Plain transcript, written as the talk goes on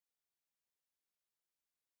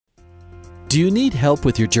Do you need help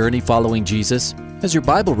with your journey following Jesus? Has your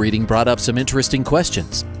Bible reading brought up some interesting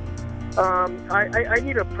questions? I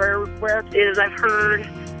need a prayer request. Is I've heard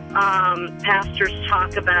pastors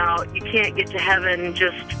talk about you can't get to heaven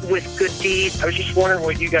just with good deeds. I was just wondering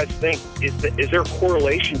what you guys think. Is there a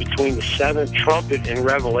correlation between the seventh trumpet in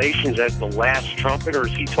Revelations as the last trumpet, or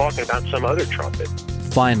is he talking about some other trumpet?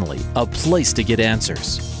 Finally, a place to get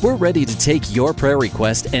answers. We're ready to take your prayer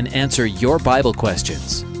request and answer your Bible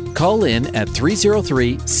questions. Call in at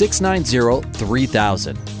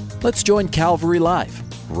 303-690-3000. Let's join Calvary Live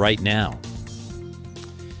right now.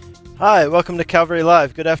 Hi, welcome to Calvary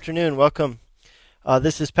Live. Good afternoon. Welcome.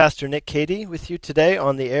 This is Pastor Nick Cady with you today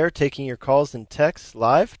on the air, taking your calls and texts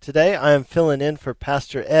live. Today I am filling in for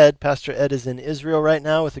Pastor Ed. Pastor Ed is in Israel right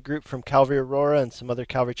now with a group from Calvary Aurora and some other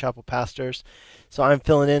Calvary Chapel pastors. So I'm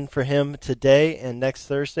filling in for him today and next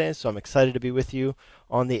Thursday. So I'm excited to be with you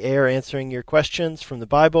on the air, answering your questions from the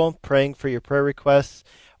Bible, praying for your prayer requests,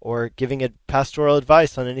 or giving pastoral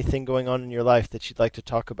advice on anything going on in your life that you'd like to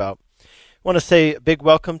talk about. I want to say a big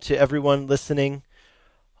welcome to everyone listening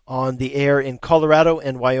on the air in Colorado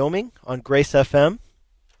and Wyoming on Grace FM.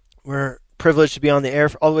 We're privileged to be on the air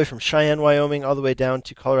all the way from Cheyenne, Wyoming, all the way down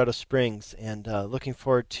to Colorado Springs, and looking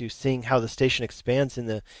forward to seeing how the station expands in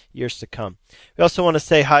the years to come. We also want to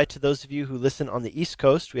say hi to those of you who listen on the East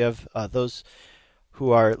Coast. We have those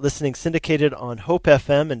who are listening syndicated on Hope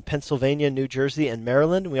FM in Pennsylvania, New Jersey, and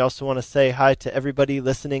Maryland. We also want to say hi to everybody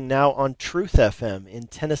listening now on Truth FM in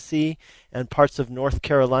Tennessee and parts of North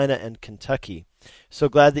Carolina and Kentucky. So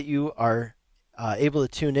glad that you are able to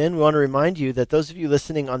tune in. We want to remind you that those of you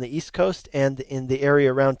listening on the East Coast and in the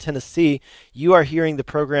area around Tennessee, you are hearing the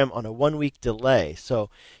program on a 1-week delay. So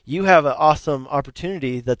you have an awesome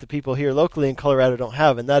opportunity that the people here locally in Colorado don't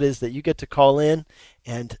have, and that is that you get to call in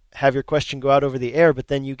and have your question go out over the air, but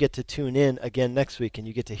then you get to tune in again next week, and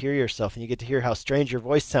you get to hear yourself, and you get to hear how strange your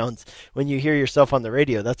voice sounds when you hear yourself on the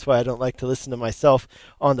radio. That's why I don't like to listen to myself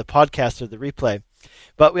on the podcast or the replay.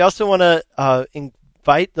 But we also want to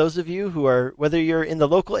invite those of you who are, whether you're in the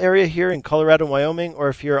local area here in Colorado and Wyoming, or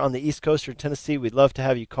if you're on the East Coast or Tennessee, we'd love to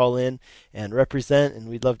have you call in and represent, and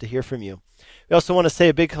we'd love to hear from you. We also want to say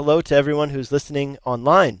a big hello to everyone who's listening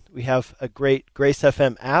online. We have a great Grace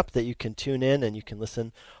FM app that you can tune in and you can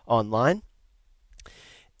listen online.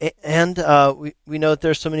 And we know that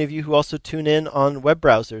there's so many of you who also tune in on web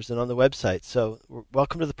browsers and on the website. So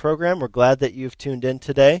welcome to the program. We're glad that you've tuned in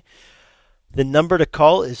today. The number to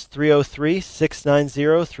call is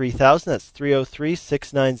 303-690-3000. That's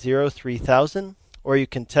 303-690-3000. Or you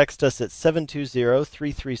can text us at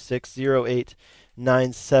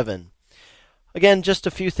 720-336-0897. Again, just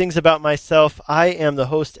a few things about myself. I am the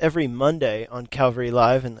host every Monday on Calvary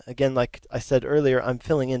Live. And again, like I said earlier, I'm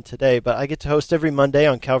filling in today. But I get to host every Monday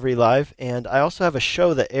on Calvary Live. And I also have a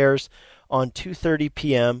show that airs on 2:30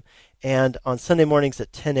 p.m. and on Sunday mornings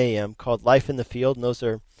at 10 a.m. called Life in the Field. And those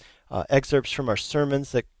are excerpts from our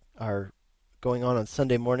sermons that are going on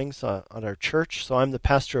Sunday mornings on our church. So I'm the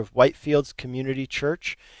pastor of Whitefields Community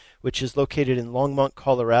Church, which is located in Longmont,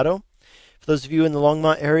 Colorado. For those of you in the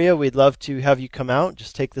Longmont area, we'd love to have you come out.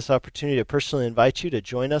 Just take this opportunity to personally invite you to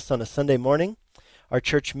join us on a Sunday morning. Our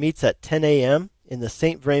church meets at 10 a.m. in the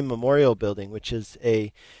St. Vrain Memorial Building, which is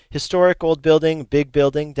a historic old building, big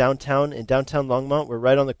building in downtown Longmont. We're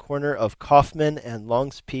right on the corner of Kaufman and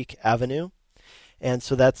Longs Peak Avenue. And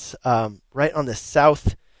so that's right on the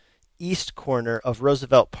southeast corner of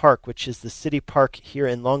Roosevelt Park, which is the city park here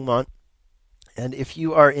in Longmont. And if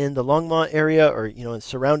you are in the Longmont area or in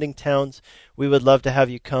surrounding towns, we would love to have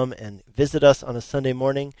you come and visit us on a Sunday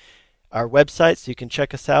morning. Our website, so you can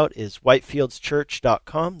check us out, is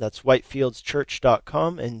whitefieldschurch.com. That's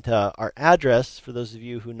whitefieldschurch.com. And our address, for those of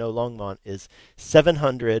you who know Longmont, is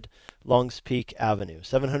 700 Longs Peak Avenue.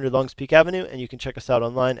 700 Longs Peak Avenue, and you can check us out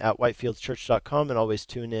online at whitefieldschurch.com, and always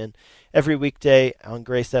tune in every weekday on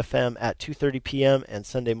Grace FM at 2:30 p.m. and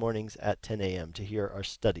Sunday mornings at 10 a.m. to hear our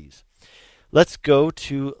studies. Let's go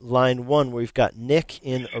to line 1, where we've got Nick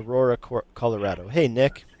in Aurora, Colorado. Hey,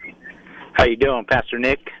 Nick. How you doing, Pastor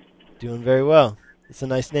Nick? Doing very well. It's a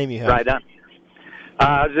nice name you have. Right on.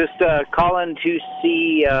 I was just calling to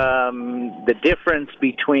see the difference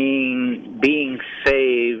between being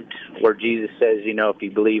saved, where Jesus says, if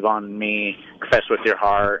you believe on me, confess with your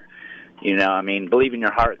heart, believe in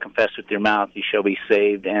your heart, confess with your mouth, you shall be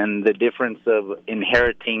saved, and the difference of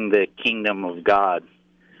inheriting the kingdom of God.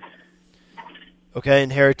 Okay,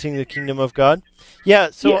 inheriting the kingdom of God. Yeah,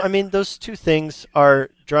 so Yeah. I mean, those two things are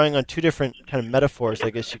drawing on two different kind of metaphors, I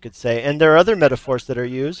guess you could say. And there are other metaphors that are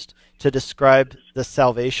used to describe the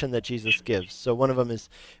salvation that Jesus gives. So one of them is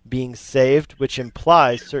being saved, which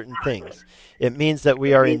implies certain things. It means that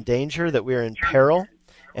we are in danger, that we are in peril,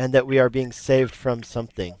 and that we are being saved from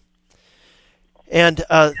something. And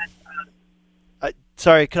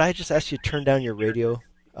sorry, could I just ask you to turn down your radio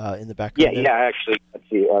in the background? Yeah, there? actually. Let's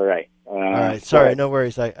see. All right. All right. Sorry, no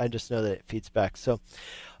worries. I just know that it feeds back. So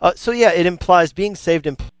yeah, it implies being saved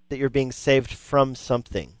implies that you're being saved from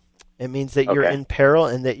something. It means that you're in peril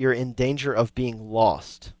and that you're in danger of being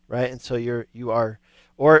lost, right? And so you are,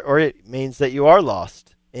 or it means that you are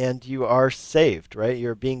lost and you are saved, right?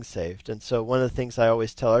 You're being saved. And so one of the things I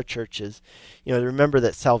always tell our church is, to remember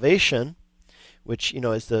that salvation, which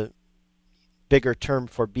is the bigger term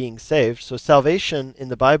for being saved. So salvation in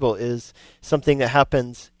the Bible is something that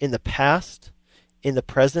happens in the past, in the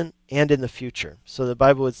present, and in the future. So the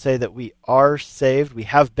Bible would say that we are saved. We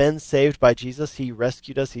have been saved by Jesus. He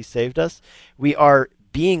rescued us. He saved us. We are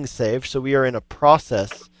being saved. So we are in a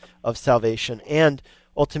process of salvation. And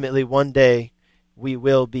ultimately, one day, we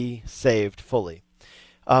will be saved fully.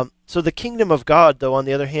 So the kingdom of God, though, on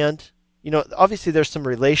the other hand, obviously there's some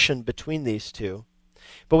relation between these two.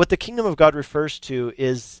 But what the kingdom of God refers to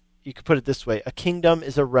is, you could put it this way, a kingdom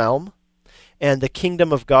is a realm, and the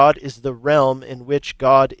kingdom of God is the realm in which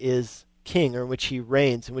God is king, or in which he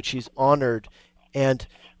reigns, in which he's honored and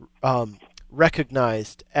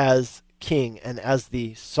recognized as king and as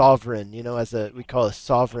the sovereign, we call a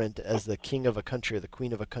sovereign as the king of a country, or the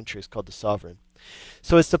queen of a country is called the sovereign.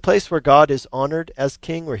 So it's the place where God is honored as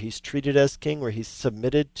king, where he's treated as king, where he's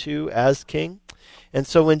submitted to as king. And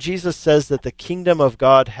so when Jesus says that the kingdom of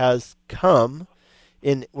God has come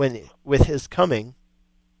with his coming,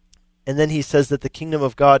 and then he says that the kingdom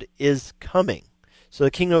of God is coming. So the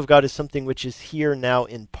kingdom of God is something which is here now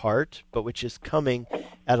in part, but which is coming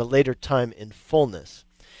at a later time in fullness.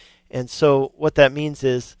 And so what that means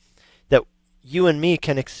is that you and me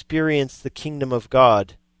can experience the kingdom of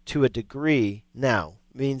God to a degree now.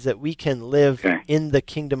 It means that we can live in the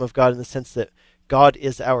kingdom of God in the sense that God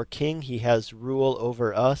is our king. He has rule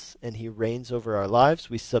over us, and he reigns over our lives.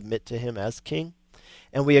 We submit to him as king,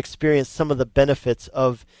 and we experience some of the benefits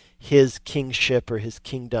of his kingship or his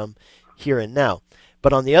kingdom here and now.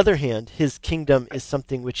 But on the other hand, his kingdom is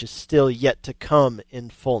something which is still yet to come in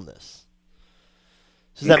fullness.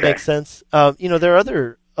 Does that make sense? There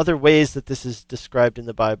are other ways that this is described in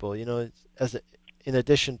the Bible. In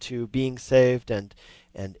addition to being saved and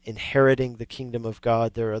inheriting the kingdom of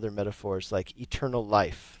God, there are other metaphors like eternal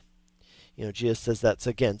life. Jesus says that's,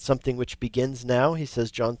 again, something which begins now. He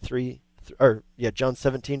says John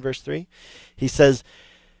 17 verse 3. He says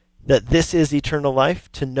that this is eternal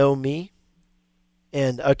life, to know me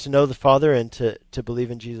and to know the Father and to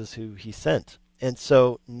believe in Jesus who he sent. And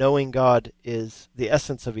so knowing God is the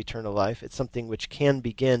essence of eternal life. It's something which can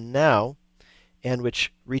begin now and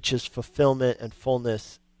which reaches fulfillment and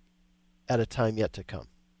fullness at a time yet to come.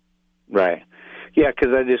 Right. Yeah,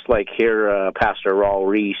 because I just hear Pastor Raul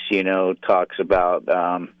Reese, talks about,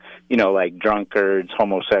 like drunkards,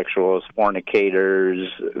 homosexuals, fornicators,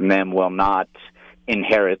 them will not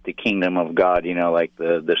inherit the kingdom of God, like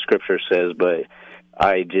the scripture says. But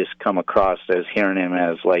I just come across as hearing him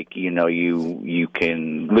as you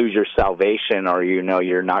can lose your salvation, or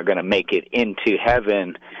you're not going to make it into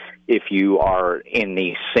heaven if you are in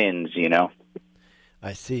these sins,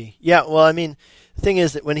 I see. Yeah, well, I mean, the thing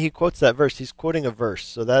is that when he quotes that verse, he's quoting a verse.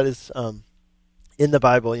 So that is in the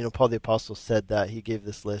Bible. Paul the Apostle said that. He gave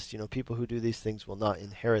this list. People who do these things will not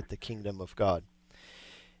inherit the kingdom of God.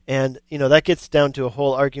 And, that gets down to a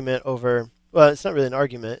whole argument over, well, it's not really an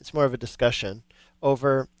argument. It's more of a discussion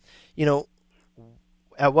over,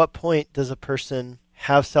 at what point does a person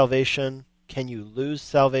have salvation? Can you lose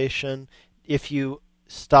salvation? If you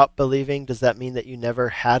stop believing, does that mean that you never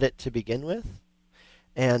had it to begin with?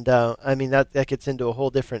 And that gets into a whole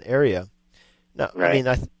different area. Now, right.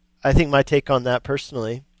 I think my take on that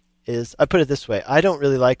personally is, I put it this way: I don't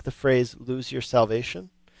really like the phrase "lose your salvation"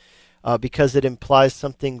 because it implies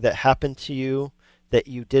something that happened to you that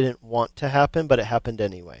you didn't want to happen, but it happened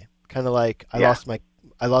anyway. Kind of like I lost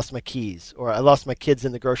my keys, or I lost my kids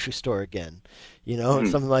in the grocery store again.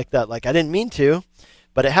 Something like that. Like, I didn't mean to,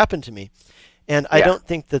 but it happened to me. And I don't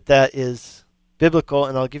think that is biblical,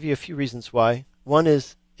 and I'll give you a few reasons why. One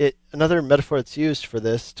is, another metaphor that's used for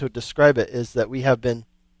this to describe it is that we have been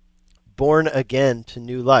born again to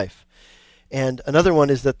new life. And another one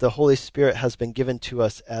is that the Holy Spirit has been given to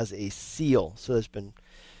us as a seal. So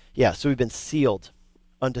we've been sealed.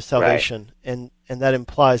 unto salvation, and that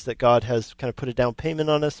implies that God has kind of put a down payment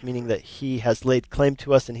on us, meaning that he has laid claim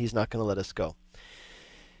to us and he's not going to let us go.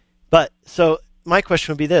 But so my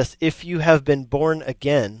question would be this: if you have been born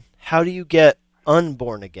again, how do you get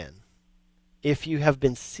unborn again? If you have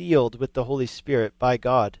been sealed with the Holy Spirit by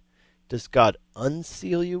God, does God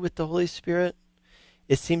unseal you with the Holy Spirit?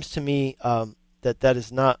 It seems to me that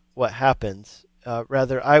is not what happens.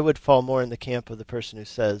 Rather, I would fall more in the camp of the person who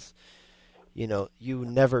says, you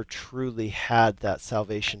never truly had that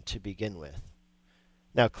salvation to begin with.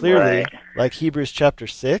 Now, clearly, like Hebrews chapter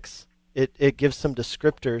 6, it gives some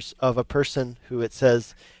descriptors of a person who it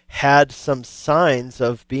says had some signs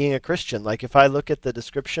of being a Christian. Like if I look at the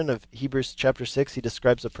description of Hebrews chapter 6, he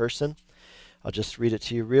describes a person. I'll just read it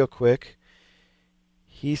to you real quick.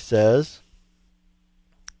 He says,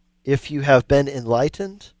 if you have been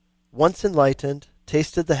once enlightened,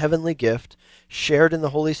 tasted the heavenly gift, shared in the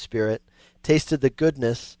Holy Spirit, tasted the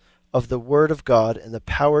goodness of the Word of God and the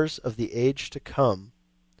powers of the age to come,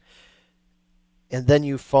 and then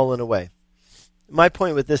you've fallen away. My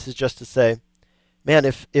point with this is just to say, man,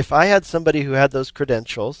 if I had somebody who had those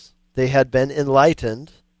credentials, they had been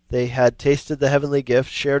enlightened, they had tasted the heavenly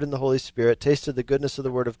gift, shared in the Holy Spirit, tasted the goodness of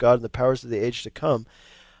the Word of God and the powers of the age to come,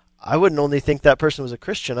 I wouldn't only think that person was a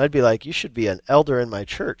Christian, I'd be like, you should be an elder in my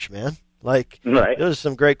church, man. Like, those are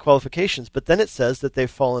some great qualifications. But then it says that they've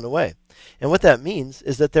fallen away. And what that means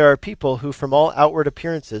is that there are people who, from all outward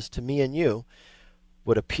appearances to me and you,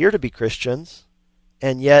 would appear to be Christians,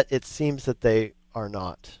 and yet it seems that they are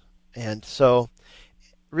not. And so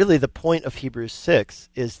really the point of Hebrews 6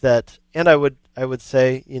 is that, and I would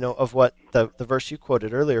say, of what the verse you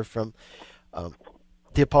quoted earlier from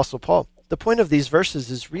the Apostle Paul, the point of these verses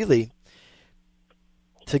is really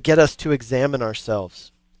to get us to examine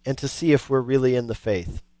ourselves and to see if we're really in the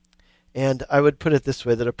faith. And I would put it this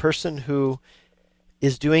way, that a person who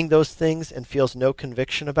is doing those things and feels no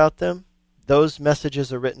conviction about them, those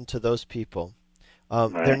messages are written to those people.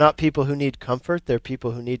 They're not people who need comfort. They're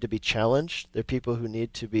people who need to be challenged. They're people who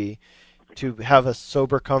need to have a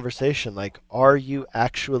sober conversation. Like, are you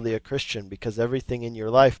actually a Christian? Because everything in your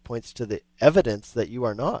life points to the evidence that you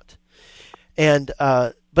are not. And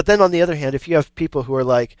but then on the other hand, if you have people who are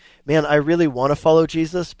like, man, I really want to follow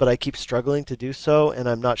Jesus, but I keep struggling to do so, and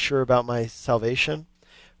I'm not sure about my salvation,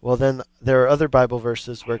 well, then there are other Bible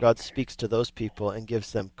verses where God speaks to those people and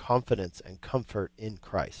gives them confidence and comfort in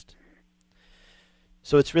Christ.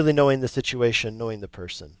 So it's really knowing the situation, knowing the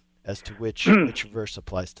person, as to which verse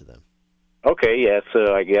applies to them. Okay, yeah,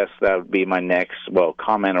 so I guess that would be my next,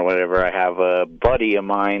 comment or whatever. I have a buddy of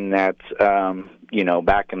mine that,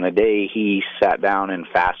 back in the day, he sat down and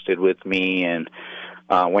fasted with me and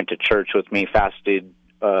went to church with me, fasted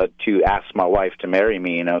to ask my wife to marry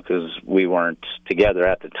me, because we weren't together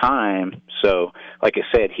at the time. So, like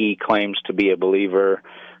I said, he claims to be a believer,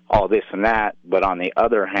 all this and that, but on the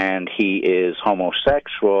other hand, he is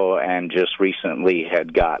homosexual and just recently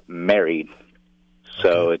had got married.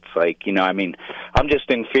 So it's like, I'm just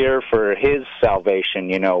in fear for his salvation,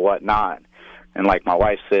 whatnot. And like my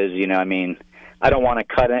wife says, I don't want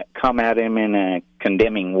to come at him in a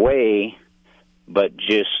condemning way, but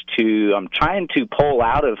I'm trying to pull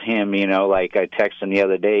out of him, like I texted him the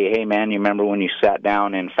other day, hey man, you remember when you sat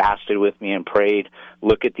down and fasted with me and prayed?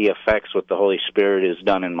 Look at the effects what the Holy Spirit has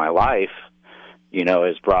done in my life,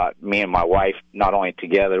 has brought me and my wife not only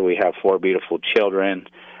together, we have 4 beautiful children.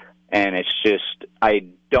 And it's just, I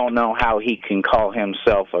don't know how he can call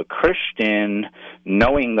himself a Christian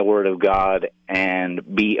knowing the Word of God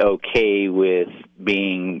and be okay with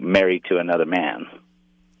being married to another man.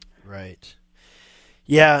 Right.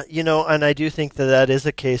 Yeah, and I do think that is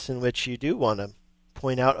a case in which you do want to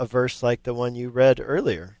point out a verse like the one you read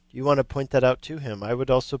earlier. You want to point that out to him. I would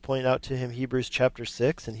also point out to him Hebrews chapter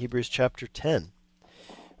 6 and Hebrews chapter 10,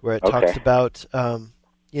 where it talks about,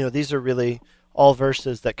 these are really all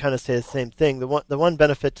verses that kind of say the same thing. The one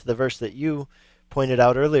benefit to the verse that you pointed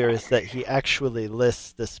out earlier is that he actually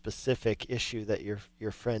lists the specific issue that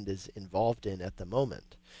your friend is involved in at the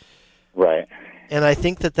moment. Right. And I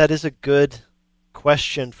think that is a good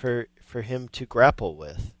question for him to grapple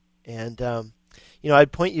with. And,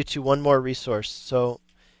 I'd point you to one more resource. So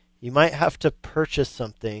you might have to purchase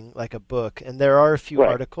something like a book. And there are a few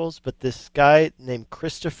articles, but this guy named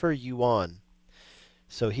Christopher Yuan,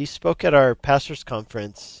 so he spoke at our pastors'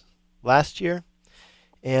 conference last year,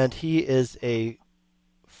 and he is a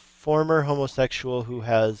former homosexual who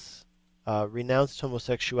has renounced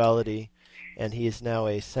homosexuality, and he is now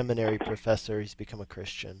a seminary professor. He's become a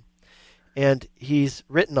Christian. And he's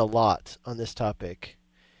written a lot on this topic,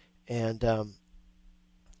 and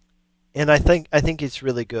I think it's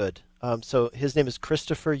really good. So his name is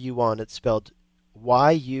Christopher Yuan. It's spelled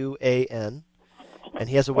Y-U-A-N. And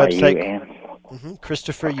he has a website,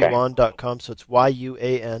 ChristopherYuan.com, so it's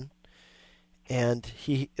Y-U-A-N. And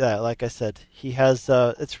he, like I said, he has,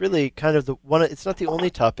 it's really kind of it's not the only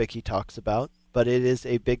topic he talks about, but it is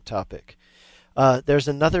a big topic. There's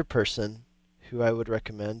another person who I would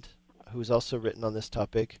recommend who's also written on this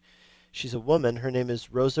topic. She's a woman. Her name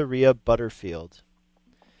is Rosaria Butterfield.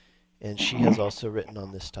 And she has also written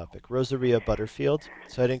on this topic, Rosaria Butterfield.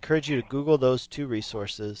 So I'd encourage you to Google those two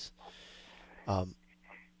resources and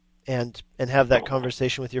have that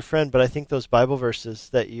conversation with your friend. But I think those Bible verses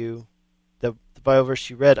the Bible verse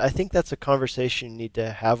you read, I think that's a conversation you need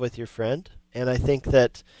to have with your friend. And I think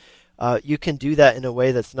that you can do that in a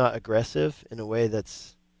way that's not aggressive, in a way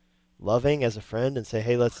that's loving as a friend, and say,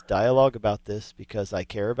 hey, let's dialogue about this because I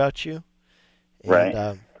care about you. And,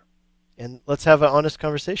 right. And let's have an honest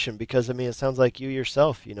conversation because, I mean, it sounds like you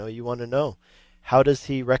yourself, you want to know, how does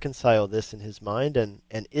he reconcile this in his mind, and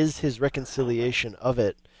is his reconciliation of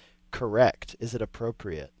it correct? Is it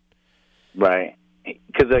appropriate? Right.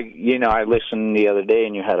 Because, I listened the other day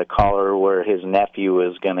and you had a caller where his nephew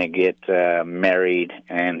was going to get married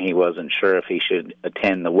and he wasn't sure if he should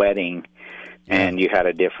attend the wedding. Yeah. And you had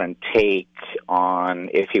a different take on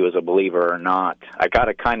if he was a believer or not. I got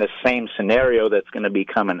a kind of same scenario that's going to be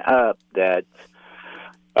coming up that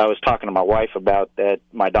I was talking to my wife about, that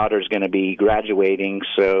my daughter's going to be graduating,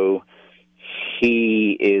 so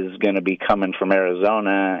he is going to be coming from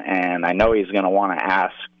Arizona, and I know he's going to want to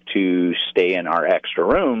ask to stay in our extra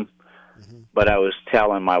room. Mm-hmm. But I was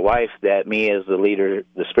telling my wife that me as the leader,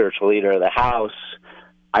 the spiritual leader of the house,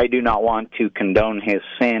 I do not want to condone his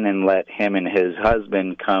sin and let him and his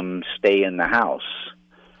husband come stay in the house,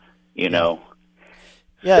 know.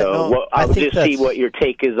 Yeah, so I'll just see what your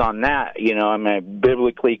take is on that. Am I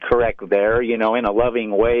biblically correct there, in a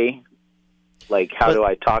loving way? Like, how do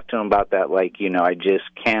I talk to him about that? Like, I just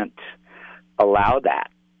can't allow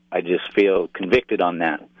that. I just feel convicted on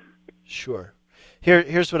that. Sure.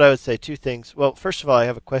 Here's what I would say. Two things. Well, first of all, I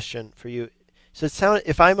have a question for you. So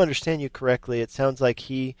if I'm understanding you correctly, it sounds like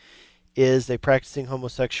he is a practicing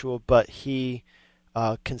homosexual, but he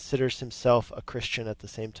considers himself a Christian at the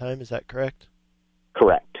same time. Is that correct?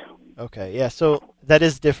 Correct. Okay. Yeah. So that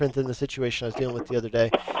is different than the situation I was dealing with the other day.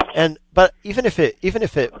 But even if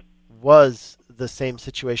it was the same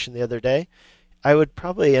situation the other day, I would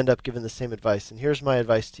probably end up giving the same advice. And here's my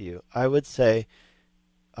advice to you. I would say,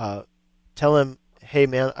 tell him, hey,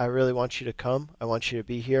 man, I really want you to come. I want you to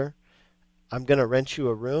be here. I'm going to rent you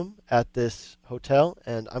a room at this hotel,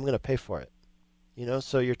 and I'm going to pay for it.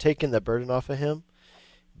 So you're taking the burden off of him,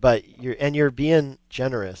 but you're being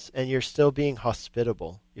generous, and you're still being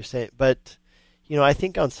hospitable. You're saying, but, I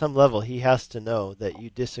think on some level he has to know that you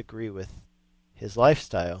disagree with his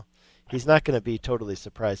lifestyle. He's not going to be totally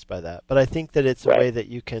surprised by that. But I think that it's a way that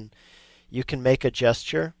you can make a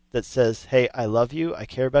gesture that says, hey, I love you, I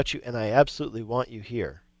care about you, and I absolutely want you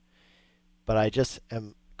here. But I just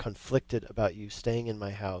am conflicted about you staying in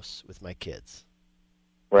my house with my kids.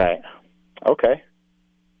 Right. Okay.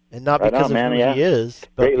 And not because of who he is,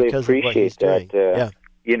 but greatly because of what he's doing. And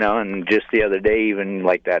just the other day, even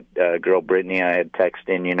like that girl Brittany I had texted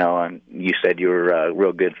in, and you said you were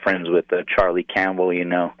real good friends with Charlie Campbell,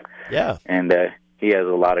 Yeah. And he has a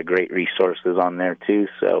lot of great resources on there too.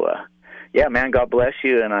 So, man, God bless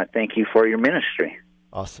you, and I thank you for your ministry.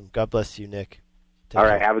 Awesome. God bless you, Nick. All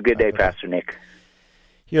right. Have a good day, Pastor Nick.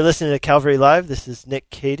 You're listening to Calvary Live. This is Nick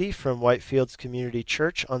Cady from Whitefields Community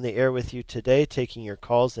Church on the air with you today, taking your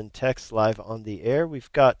calls and texts live on the air. We've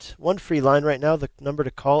got one free line right now. The number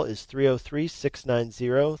to call is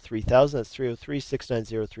 303-690-3000. That's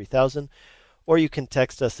 303-690-3000. Or you can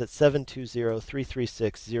text us at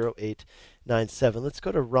 720-336-0897. Let's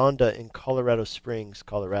go to Rhonda in Colorado Springs,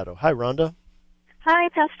 Colorado. Hi, Rhonda. Hi,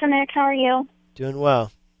 Pastor Nick. How are you? Doing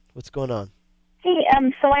well. What's going on? Hey,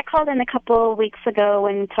 so I called in a couple of weeks ago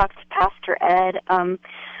and talked to Pastor Ed.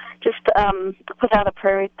 Put out a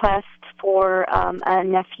prayer request for a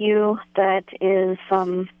nephew that is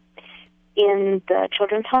in the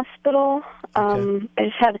Children's Hospital. Okay. I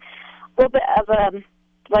just had a little bit of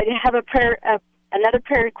I have another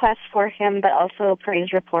prayer request for him, but also a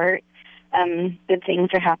praise report. Good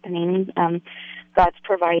things are happening. God's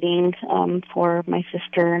providing for my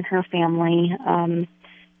sister and her family.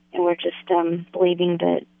 And we're just believing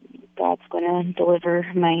that God's going to deliver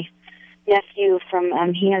my nephew from,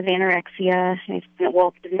 he has anorexia. He's been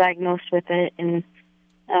diagnosed with it, and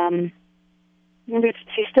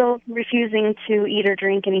he's still refusing to eat or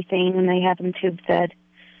drink anything when they have him tube fed.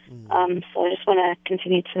 So I just want to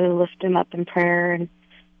continue to lift him up in prayer and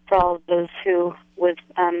for all of those who would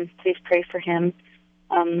please pray for him.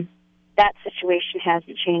 That situation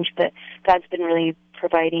hasn't changed, but God's been really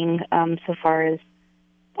providing so far as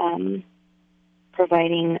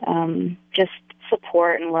providing just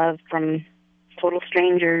support and love from total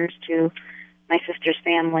strangers to my sister's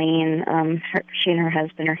family, and she and her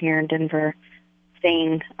husband are here in Denver,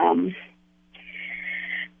 staying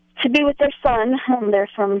to be with their son. They're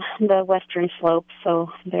from the Western Slope,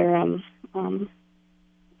 so they're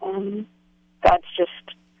God's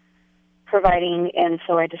just providing, and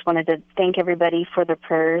so I just wanted to thank everybody for their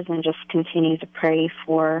prayers and just continue to pray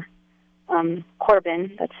for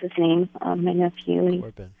Corbin. That's his name, my nephew.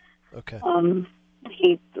 Corbin. Okay.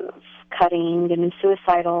 He's cutting and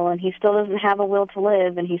suicidal, and he still doesn't have a will to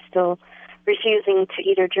live, and he's still refusing to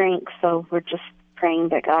eat or drink. So we're just praying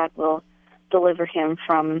that God will deliver him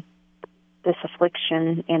from this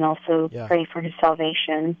affliction, and also pray for his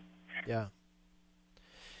salvation. Yeah.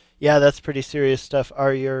 Yeah, that's pretty serious stuff.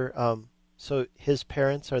 Are your so his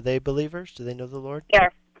parents, are they believers? Do they know the Lord? Yeah.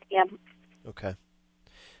 Okay.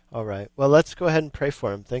 All right. Well, let's go ahead and pray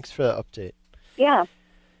for him. Thanks for the update. Yeah.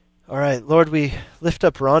 All right, Lord, we lift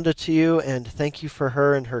up Rhonda to you and thank you for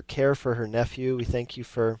her and her care for her nephew. We thank you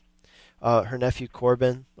for her nephew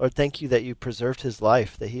Corbin. Lord, thank you that you preserved his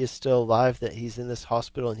life, that he is still alive, that he's in this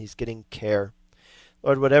hospital and he's getting care.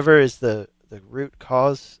 Lord, whatever is the root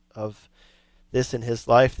cause of this in his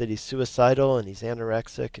life, that he's suicidal and he's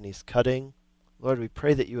anorexic and he's cutting, Lord, we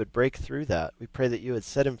pray that you would break through that. We pray that you would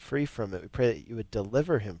set him free from it. We pray that you would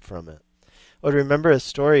deliver him from it. Lord, remember a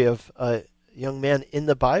story of a young man in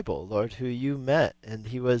the Bible, Lord, who you met, and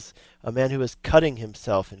he was a man who was cutting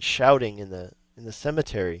himself and shouting in the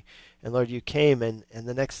cemetery. And Lord, you came, and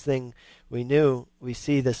the next thing we knew, we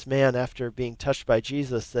see this man, after being touched by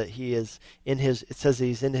Jesus, that he is in his, it says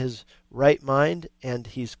he's in his right mind, and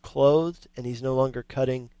he's clothed, and he's no longer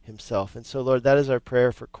cutting himself. And so, Lord, that is our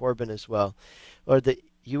prayer for Corbin as well. Lord, that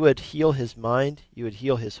you would heal his mind, you would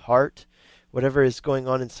heal his heart, whatever is going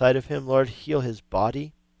on inside of him, Lord, heal his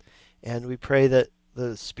body. And we pray that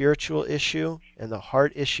the spiritual issue and the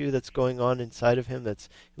heart issue that's going on inside of him that's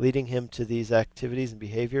leading him to these activities and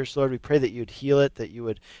behaviors, Lord, we pray that you'd heal it, that you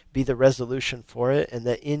would be the resolution for it, and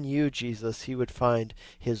that in you, Jesus, he would find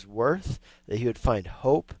his worth, that he would find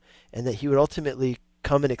hope, and that he would ultimately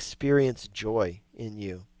come and experience joy in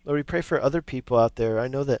you. Lord, we pray for other people out there. I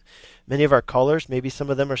know that many of our callers, maybe some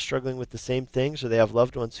of them are struggling with the same things, or they have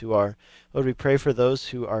loved ones who are. Lord, we pray for those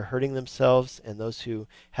who are hurting themselves and those who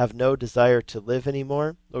have no desire to live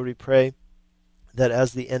anymore. Lord, we pray that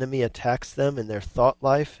as the enemy attacks them in their thought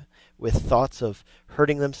life with thoughts of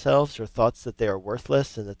hurting themselves or thoughts that they are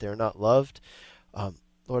worthless and that they are not loved,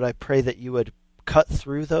 Lord, I pray that you would cut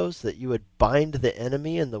through those, that you would bind the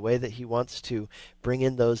enemy in the way that he wants to bring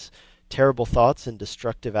in those terrible thoughts and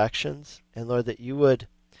destructive actions. And Lord, that you would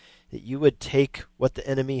take what the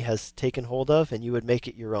enemy has taken hold of and you would make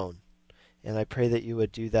it your own. And I pray that you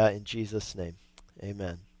would do that in Jesus' name.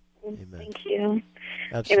 Amen. Amen. Thank you.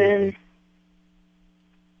 Absolutely. Amen.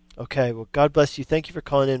 Okay, well, God bless you. Thank you for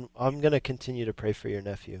calling in. I'm going to continue to pray for your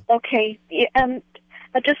nephew. Okay.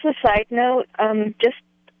 Just a side note, just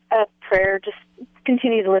a prayer, just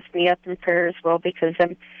continue to lift me up in prayer as well, because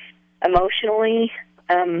I'm emotionally,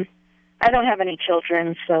 I don't have any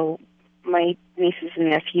children, so my nieces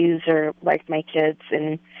and nephews are like my kids,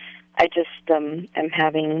 and I just am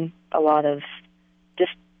having a lot of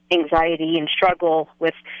just anxiety and struggle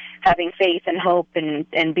with having faith and hope and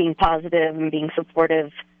being positive and being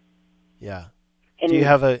supportive. Yeah. And do you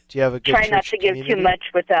have a good try not to give community? too much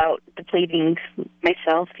without depleting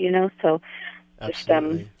myself, so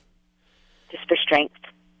Absolutely. just for strength.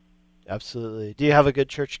 Absolutely. Do you have a good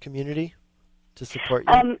church community to support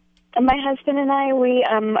you? My husband and I, we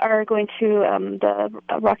are going to the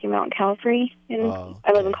Rocky Mountain Calvary.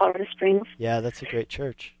 I live in Colorado Springs. Yeah, that's a great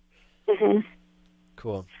church. Mm-hmm.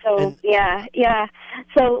 Cool. So, yeah.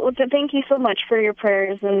 So thank you so much for your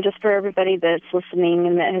prayers, and just for everybody that's listening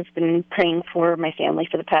and that has been praying for my family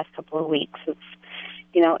for the past couple of weeks.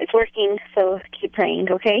 It's working, so keep praying,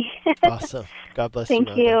 okay? Awesome. God bless you.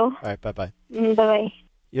 Thank you. All right, bye-bye. Bye-bye.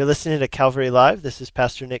 You're listening to Calvary Live. This is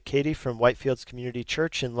Pastor Nick Cady from Whitefields Community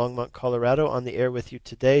Church in Longmont, Colorado, on the air with you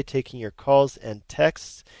today, taking your calls and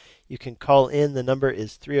texts. You can call in. The number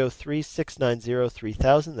is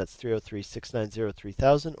 303-690-3000. That's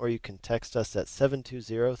 303-690-3000. Or you can text us at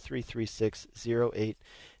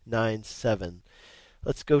 720-336-0897.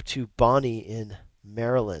 Let's go to Bonnie in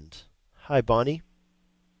Maryland. Hi, Bonnie.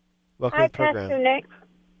 Welcome to the program. Hi, Pastor Nick.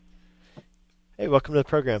 Hey, welcome to the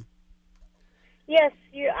program. Yes,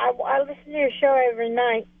 I listen to your show every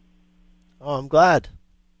night. Oh, I'm glad.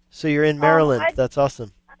 So you're in Maryland. That's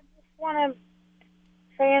awesome. want to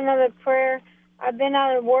say another prayer. I've been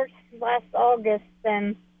out of work since last August,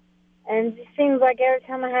 and it just seems like every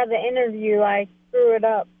time I have the interview, I screw it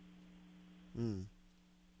up.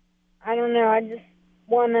 I don't know. I just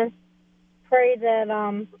want to pray that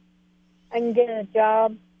I can get a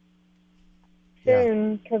job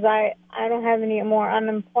soon, because I don't have any more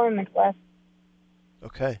unemployment left.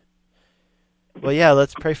 Okay. Well, yeah,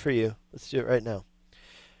 let's pray for you. Let's do it right now.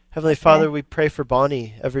 Heavenly Father, we pray for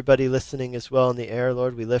Bonnie, everybody listening as well in the air.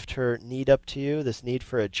 Lord, we lift her need up to you, this need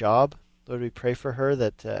for a job. Lord, we pray for her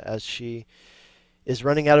that as she is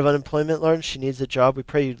running out of unemployment, Lord, she needs a job. We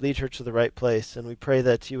pray you'd lead her to the right place, and we pray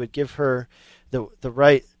that you would give her the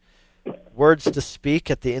right words to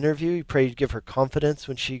speak at the interview. We pray you'd give her confidence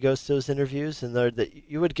when she goes to those interviews, and Lord, that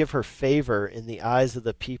you would give her favor in the eyes of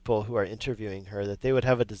the people who are interviewing her, that they would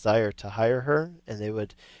have a desire to hire her, and they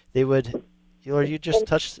would Lord, you just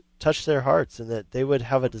touch their hearts, and that they would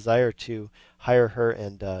have a desire to hire her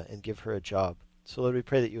and give her a job. So Lord, we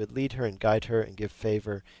pray that you would lead her and guide her and give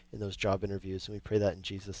favor in those job interviews, and we pray that in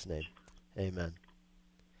Jesus' name. Amen.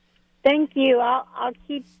 Thank you. I'll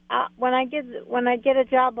keep when I get a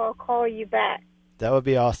job, I'll call you back. That would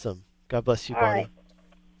be awesome. God bless you, Bonnie.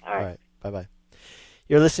 All right. Bye-bye.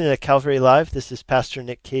 You're listening to Calvary Live. This is Pastor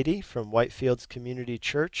Nick Cady from Whitefields Community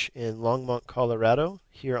Church in Longmont, Colorado,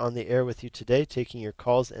 here on the air with you today, taking your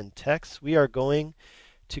calls and texts. We are going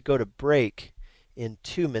to go to break in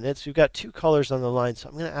 2 minutes. We've got 2 callers on the line, so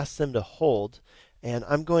I'm going to ask them to hold, and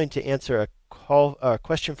I'm going to answer a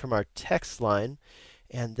question from our text line,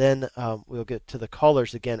 and then we'll get to the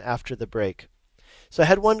callers again after the break. So I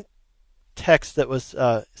had one text that was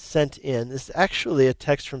sent in. This is actually a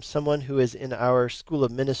text from someone who is in our School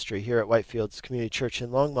of Ministry here at Whitefields Community Church in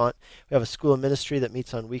Longmont. We have a School of Ministry that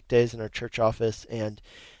meets on weekdays in our church office, and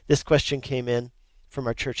this question came in from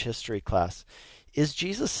our church history class. Is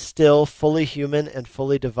Jesus still fully human and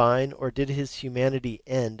fully divine, or did his humanity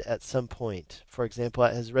end at some point? For example,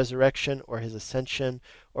 at his resurrection or his ascension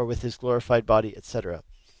or with his glorified body, etc.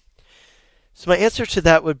 So my answer to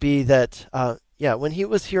that would be that when he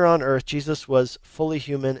was here on earth, Jesus was fully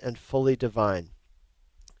human and fully divine.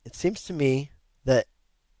 It seems to me that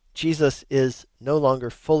Jesus is no longer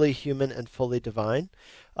fully human and fully divine.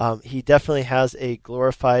 He definitely has a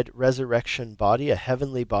glorified resurrection body, a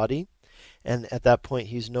heavenly body, and at that point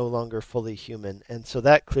he's no longer fully human. And so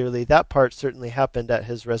that part certainly happened at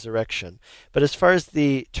his resurrection. But as far as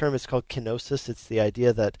the term is called kenosis, it's the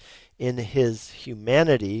idea that in his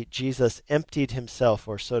humanity, Jesus emptied himself,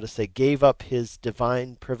 or so to say, gave up his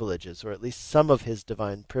divine privileges, or at least some of his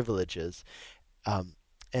divine privileges. And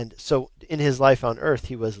so in his life on earth,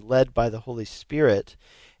 he was led by the Holy Spirit,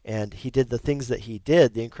 and he did the things that he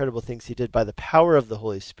did, the incredible things he did by the power of the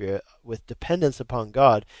Holy Spirit with dependence upon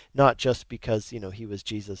God, not just because, he was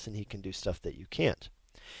Jesus and he can do stuff that you can't.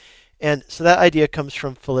 And so that idea comes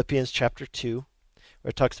from Philippians chapter 2, where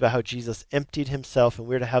it talks about how Jesus emptied himself, and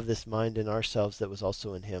we're to have this mind in ourselves that was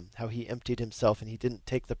also in him, how he emptied himself and he didn't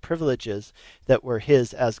take the privileges that were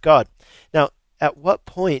his as God. Now, at what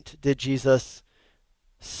point did Jesus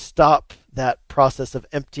stop that process of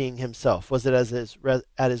emptying himself? Was it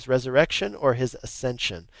at his resurrection or his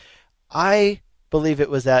ascension? I believe it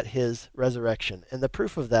was at his resurrection. And the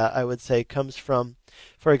proof of that, I would say, comes from,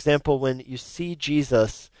 for example, when you see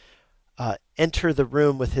Jesus enter the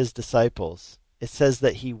room with his disciples, it says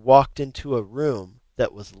that he walked into a room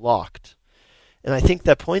that was locked. And I think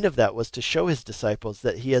the point of that was to show his disciples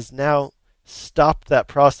that he has now stopped that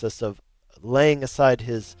process of laying aside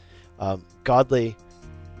his godly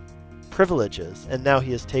privileges, and now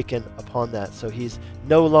he has taken upon that. So he's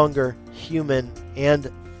no longer human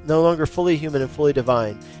and no longer fully human and fully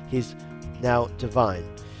divine. He's now divine.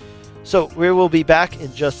 So we will be back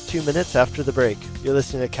in just 2 minutes after the break. You're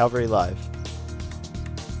listening to Calvary Live.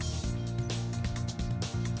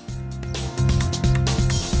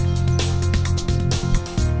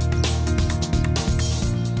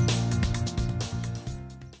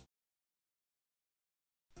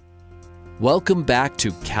 Welcome back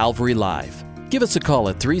to Calvary Live. Give us a call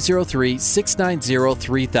at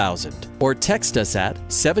 303-690-3000 or text us at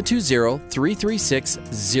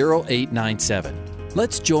 720-336-0897.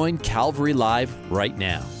 Let's join Calvary Live right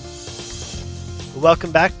now.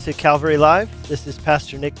 Welcome back to Calvary Live. This is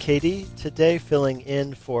Pastor Nick Cady, today filling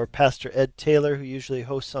in for Pastor Ed Taylor, who usually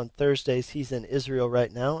hosts on Thursdays. He's in Israel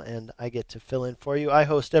right now, and I get to fill in for you. I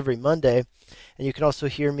host every Monday, and you can also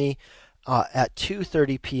hear me at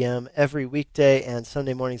 2:30 p.m. every weekday and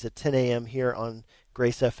Sunday mornings at 10 a.m. here on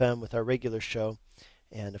Grace FM with our regular show,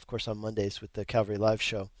 and of course on Mondays with the Calvary Live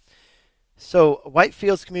show. So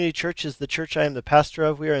Whitefields Community Church is the church I am the pastor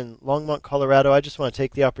of. We are in Longmont, Colorado. I just want to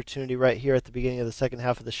take the opportunity right here at the beginning of the second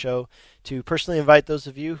half of the show to personally invite those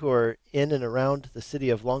of you who are in and around the city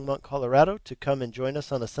of Longmont, Colorado to come and join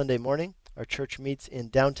us on a Sunday morning. Our church meets in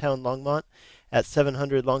downtown Longmont at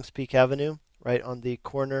 700 Longs Peak Avenue, right on the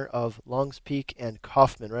corner of Longs Peak and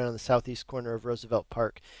Kaufman, right on the southeast corner of Roosevelt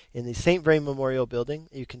Park in the St. Vrain Memorial Building.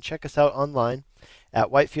 You can check us out online at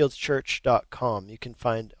whitefieldschurch.com. You can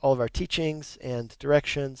find all of our teachings and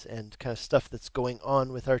directions and kind of stuff that's going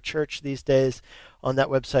on with our church these days on that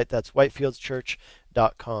website. That's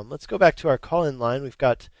whitefieldschurch.com. Let's go back to our call-in line. We've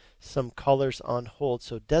got some callers on hold.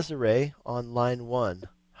 So Desiree on line 1.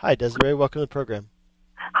 Hi, Desiree. Welcome to the program.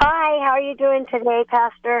 Hi, how are you doing today,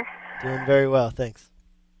 Pastor? Doing very well, thanks.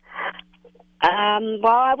 Well,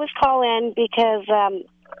 I was calling because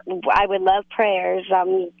I would love prayers.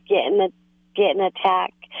 I'm getting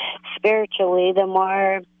attacked spiritually. The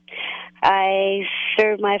more I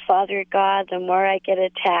serve my Father God, the more I get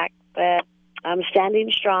attacked. But I'm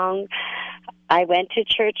standing strong. I went to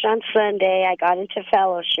church on Sunday. I got into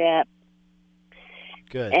fellowship.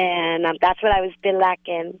 Good. And that's what I was been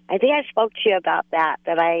lacking. I think I spoke to you about that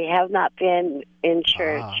I have not been in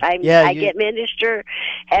church. I get minister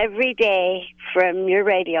every day from your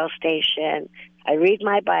radio station. I read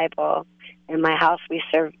my Bible. In my house, we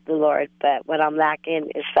serve the Lord, but what I'm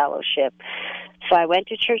lacking is fellowship. So I went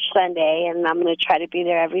to church Sunday, and I'm going to try to be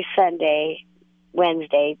there every Sunday,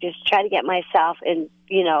 Wednesday, just try to get myself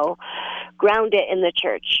grounded in the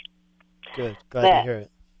church. Good. Glad to hear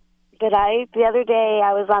it. But the other day,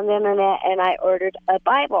 I was on the internet, and I ordered a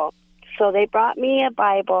Bible. So they brought me a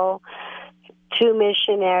Bible, 2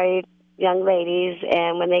 missionary young ladies,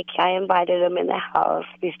 and when I invited them in the house,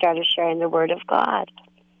 we started sharing the Word of God.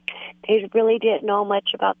 They really didn't know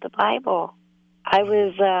much about the Bible. I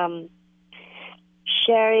was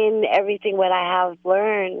sharing everything what I have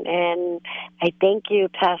learned, and I thank you,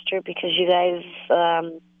 Pastor, because you guys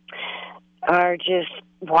are just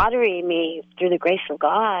watering me through the grace of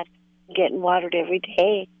God, getting watered every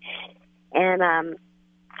day. And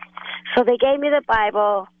so they gave me the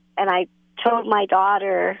Bible, and I told my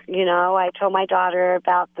daughter,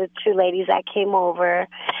 about the 2 ladies that came over.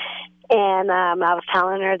 And I was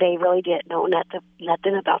telling her they really didn't know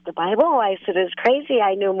nothing about the Bible. I said, it's crazy.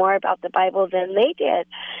 I knew more about the Bible than they did.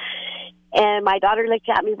 And my daughter looked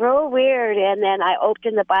at me real weird. And then I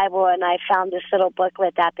opened the Bible, and I found this little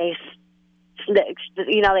booklet that they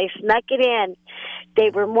snuck it in. They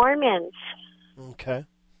were Mormons. Okay.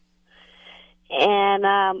 And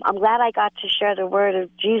I'm glad I got to share the word of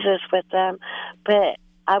Jesus with them. But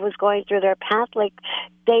I was going through their path. Like,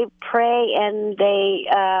 they pray, and they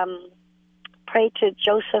pray to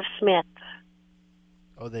Joseph Smith.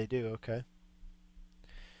 Oh, they do? Okay.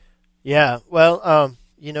 Yeah, well,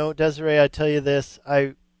 Desiree, I tell you this,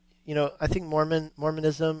 I think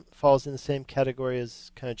Mormonism falls in the same category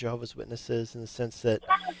as kind of Jehovah's Witnesses in the sense that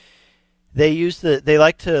they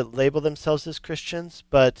like to label themselves as Christians,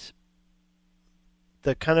 but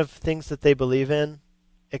the kind of things that they believe in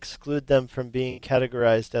exclude them from being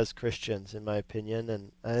categorized as Christians, in my opinion.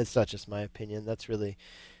 And it's not just my opinion. That's really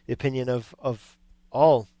the opinion of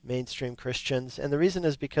all mainstream Christians. And the reason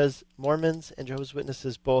is because Mormons and Jehovah's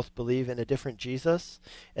Witnesses both believe in a different Jesus,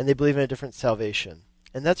 and they believe in a different salvation.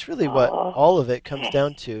 And that's really what all of it comes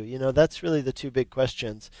down to. That's really the 2 big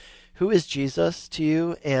questions. Who is Jesus to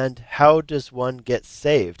you, and how does one get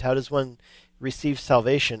saved? How does one receive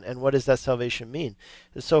salvation, and what does that salvation mean?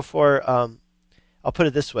 So I'll put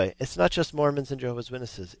it this way. It's not just Mormons and Jehovah's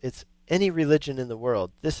Witnesses. It's any religion in the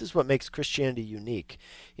world. This is what makes Christianity unique.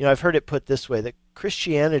 I've heard it put this way, that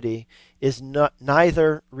Christianity is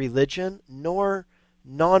neither religion nor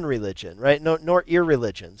non-religion, right? Nor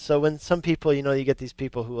irreligion. So when some people, you get these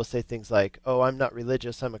people who will say things like, oh, I'm not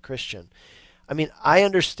religious, I'm a Christian. I mean, I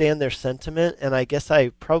understand their sentiment, and I guess I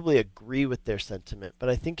probably agree with their sentiment, but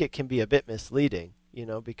I think it can be a bit misleading,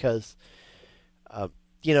 because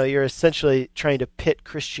you're essentially trying to pit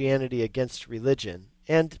Christianity against religion.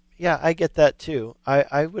 And yeah, I get that too.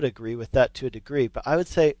 I would agree with that to a degree. But I would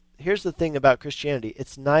say, here's the thing about Christianity.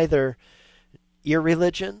 It's neither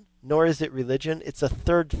irreligion, nor is it religion. It's a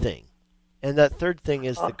third thing. And that third thing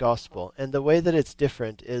is the gospel. And the way that it's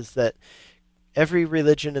different is that every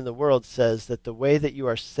religion in the world says that the way that you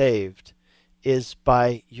are saved is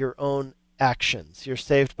by your own actions. You're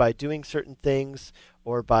saved by doing certain things,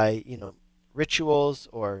 or by, rituals,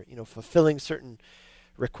 or, fulfilling certain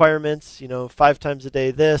requirements, 5 times a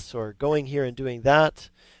day this, or going here and doing that,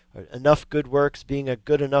 or enough good works, being a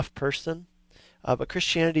good enough person. But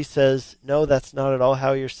Christianity says, no, that's not at all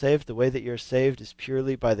how you're saved. The way that you're saved is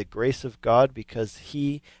purely by the grace of God, because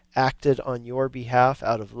he acted on your behalf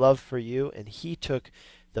out of love for you, and he took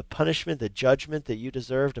the punishment, the judgment that you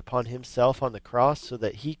deserved upon himself on the cross so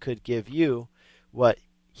that he could give you what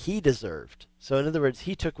he deserved. So in other words,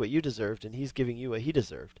 he took what you deserved, and he's giving you what he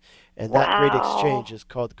deserved. And that great exchange is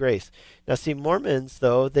called grace. Now see, Mormons,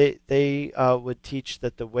 though, they would teach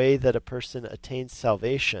that the way that a person attains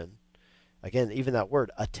salvation, again, even that word,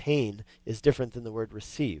 attain, is different than the word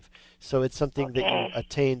receive. So it's something that you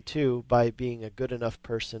attain to by being a good enough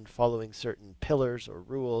person, following certain pillars or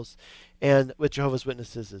rules, and with Jehovah's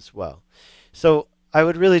Witnesses as well. So I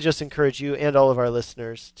would really just encourage you and all of our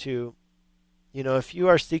listeners to, if you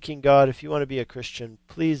are seeking God, if you want to be a Christian,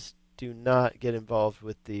 please do not get involved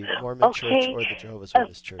with the Mormon Church or the Jehovah's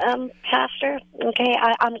Witness Church. Pastor,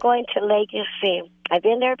 I'm going to Legacy. I've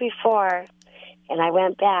been there before. And I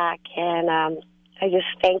went back, and I just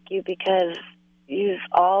thank you because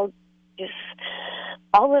all the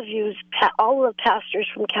pastors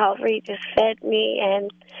from Calvary just fed me,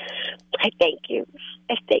 and I thank you.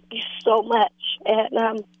 I thank you so much.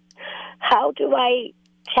 And how do I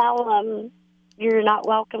tell them you're not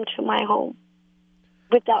welcome to my home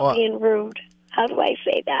without being rude? How do I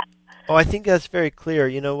say that? Oh, I think that's very clear.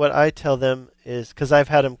 What I tell them is, because I've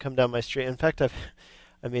had them come down my street. In fact,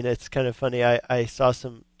 it's kind of funny. I saw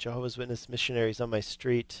some Jehovah's Witness missionaries on my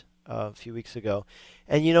street a few weeks ago.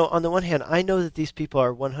 And, on the one hand, I know that these people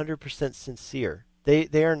are 100% sincere.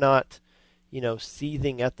 They are not,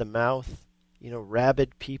 seething at the mouth,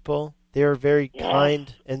 rabid people. They are very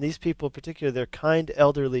kind. And these people particularly, they're kind,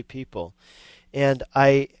 elderly people. And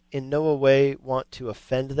I in no way want to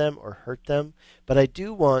offend them or hurt them. But I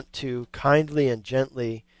do want to kindly and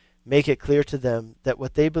gently make it clear to them that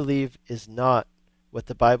what they believe is not what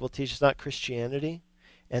the Bible teaches, not Christianity,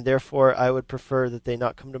 and therefore I would prefer that they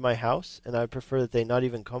not come to my house, and I would prefer that they not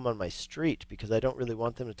even come on my street, because I don't really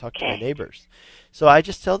want them to talk to my neighbors. So I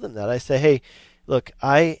just tell them that. I say, hey, look,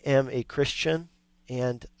 I am a Christian,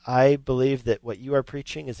 and I believe that what you are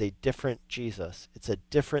preaching is a different Jesus. It's a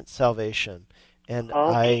different salvation, and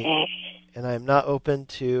I am not open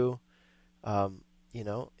to,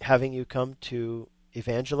 having you come to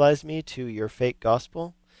evangelize me to your fake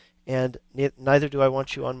gospel. And neither do I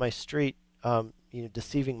want you on my street,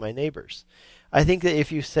 deceiving my neighbors. I think that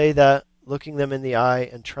if you say that, looking them in the eye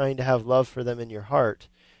and trying to have love for them in your heart,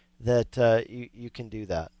 that you can do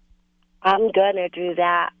that. I'm going to do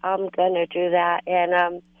that.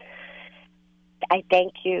 And I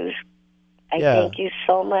thank you. Thank you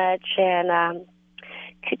so much. And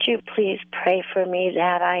could you please pray for me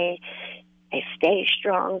that I stay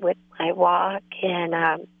strong with my walk,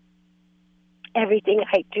 and everything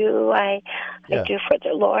I do, I do for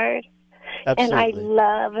the Lord. Absolutely. And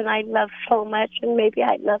I love so much, and maybe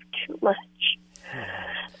I love too much.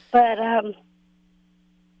 But I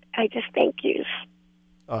just thank you.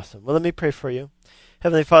 Awesome. Well, let me pray for you.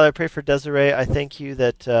 Heavenly Father, I pray for Desiree. I thank you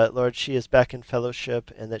that, Lord, she is back in fellowship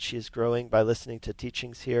and that she is growing by listening to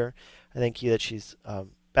teachings here. I thank you that she's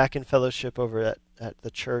back in fellowship over at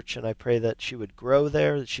the church, and I pray that she would grow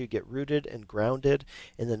there, that she would get rooted and grounded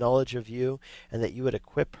in the knowledge of you, and that you would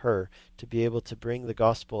equip her to be able to bring the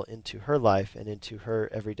gospel into her life and into her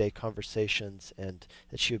everyday conversations, and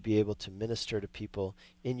that she would be able to minister to people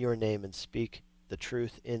in your name and speak the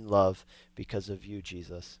truth in love because of you,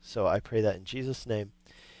 Jesus. So I pray that in Jesus' name.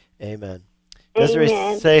 Amen. Desiree,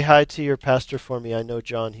 say hi to your pastor for me. I know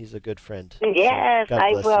John, he's a good friend. Yes, so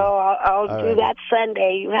I will. I'll do that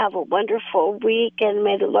Sunday. You have a wonderful week, and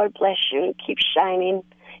may the Lord bless you and keep shining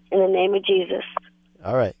in the name of Jesus.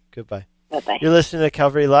 All right. Goodbye. Bye-bye. You're listening to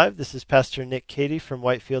Calvary Live. This is Pastor Nick Cady from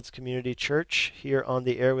Whitefields Community Church here on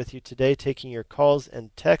the air with you today, taking your calls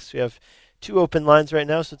and texts. We have 2 open lines right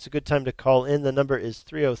now, so it's a good time to call in. The number is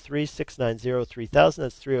 303-690-3000.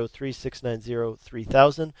 That's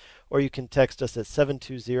 303-690-3000. Or you can text us at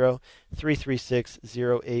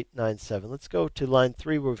 720-336-0897. Let's go to line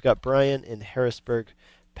 3, where we've got Brian in Harrisburg,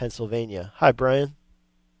 Pennsylvania. Hi, Brian.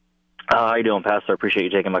 How you doing, Pastor? I appreciate you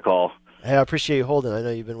taking my call. Hey, I appreciate you holding. I know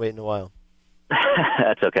you've been waiting a while.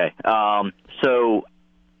 That's okay. So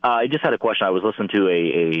I just had a question. I was listening to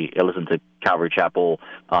I listened to Calvary Chapel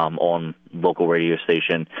on local radio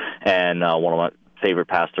station, and one of my favorite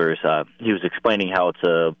pastors, he was explaining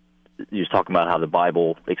he was talking about how the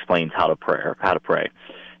Bible explains how to pray.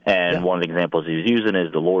 And one of the examples he was using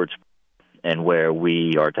is the Lord's Prayer, and where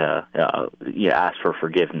we are to ask for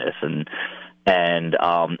forgiveness. And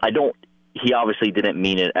I don't. He obviously didn't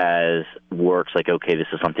mean it as works, like, okay, this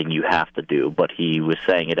is something you have to do, but he was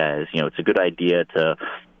saying it as, it's a good idea to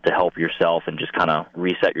help yourself and just kind of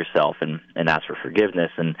reset yourself and ask for forgiveness.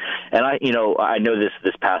 And I know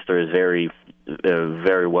this pastor is very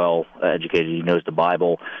well educated. He knows the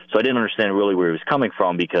Bible, so I didn't understand really where he was coming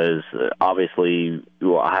from, because obviously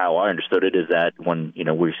how I understood it is that when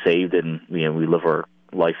we're saved and we live our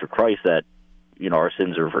life for Christ, that our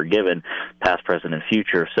sins are forgiven, past, present, and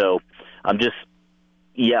future. So I'm just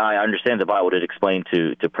I understand the Bible did explain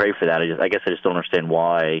to pray for that. I guess I just don't understand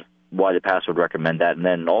why the pastor would recommend that, and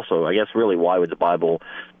then also I guess really why would the Bible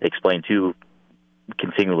explain to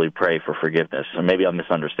continually pray for forgiveness? Or maybe I'm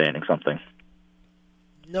misunderstanding something.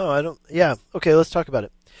 No, I don't. Yeah. Okay, let's talk about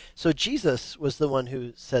it. So Jesus was the one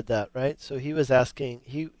who said that, right? So he was asking,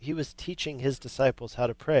 he was teaching his disciples how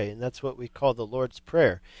to pray, and that's what we call the Lord's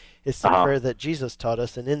Prayer. It's the prayer that Jesus taught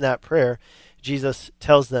us, and in that prayer, Jesus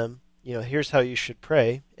tells them, here's how you should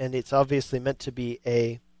pray, and it's obviously meant to be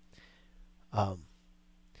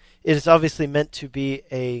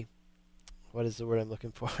what is the word I'm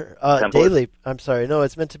looking for? Daily. I'm sorry. No,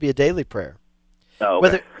 it's meant to be a daily prayer. Oh,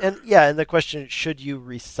 okay. And the question, should you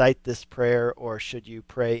recite this prayer or should you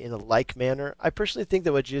pray in a like manner? I personally think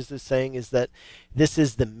that what Jesus is saying is that this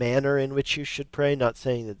is the manner in which you should pray, not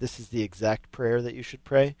saying that this is the exact prayer that you should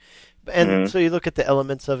pray. And so you look at the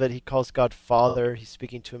elements of it. He calls God Father. He's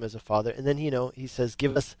speaking to him as a father. And then, he says,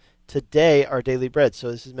 give us today our daily bread.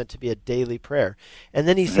 So this is meant to be a daily prayer. And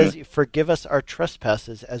then he says, forgive us our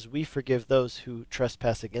trespasses as we forgive those who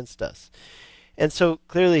trespass against us. And so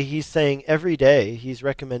clearly he's saying every day he's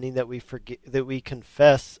recommending that we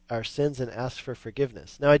confess our sins and ask for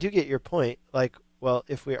forgiveness. Now I do get your point, like, well,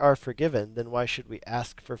 if we are forgiven, then why should we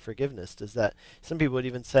ask for forgiveness? Some people would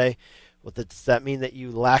even say, well, does that mean that you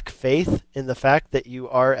lack faith in the fact that you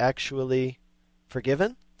are actually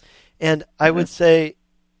forgiven? And I would say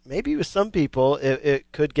maybe with some people it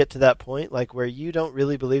could get to that point, like where you don't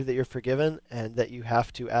really believe that you're forgiven and that you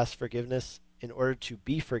have to ask forgiveness in order to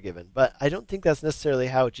be forgiven. But I don't think that's necessarily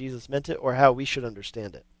how Jesus meant it or how we should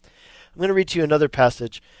understand it. I'm going to read to you another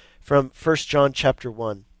passage from 1 John chapter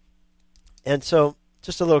 1. And so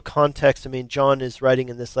just a little context. John is writing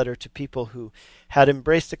in this letter to people who had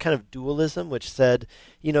embraced a kind of dualism, which said,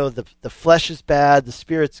 the flesh is bad, the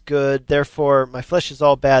spirit's good, therefore my flesh is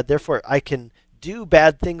all bad, therefore I can do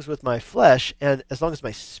bad things with my flesh, and as long as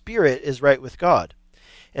my spirit is right with God.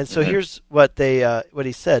 And so here's what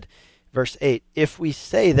he said. Verse 8, if we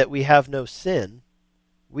say that we have no sin,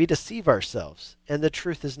 we deceive ourselves, and the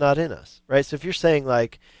truth is not in us, right? So if you're saying,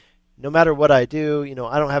 like, no matter what I do,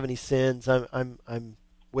 I don't have any sins, I'm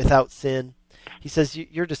without sin, he says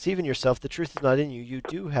you're deceiving yourself, the truth is not in you, you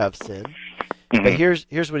do have sin. But here's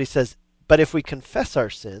what he says, but if we confess our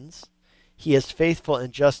sins, he is faithful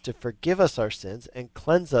and just to forgive us our sins and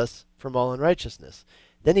cleanse us from all unrighteousness.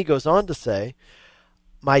 Then he goes on to say,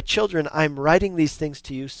 my children, I'm writing these things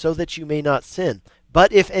to you so that you may not sin.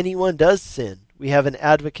 But if anyone does sin, we have an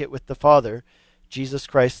advocate with the Father, Jesus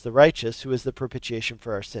Christ the righteous, who is the propitiation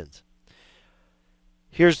for our sins.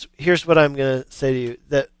 Here's what I'm going to say to you,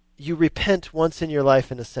 that you repent once in your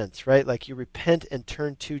life in a sense, right? Like you repent and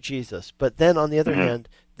turn to Jesus. But then on the other hand,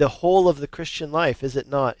 the whole of the Christian life, is it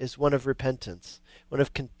not, is one of repentance, one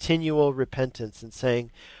of continual repentance and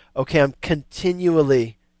saying, okay, I'm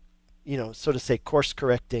continually so to say, course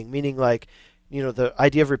correcting, meaning like, the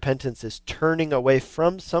idea of repentance is turning away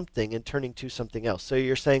from something and turning to something else. So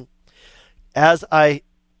you're saying, as I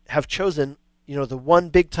have chosen, the one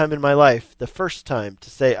big time in my life, the first time to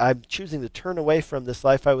say, I'm choosing to turn away from this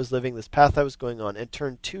life I was living, this path I was going on, and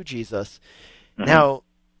turn to Jesus. Now,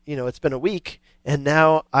 it's been a week, and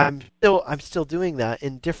now I'm still doing that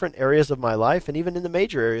in different areas of my life, and even in the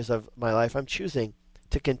major areas of my life, I'm choosing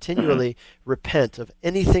to continually repent of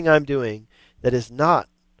anything I'm doing that is not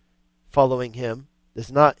following him,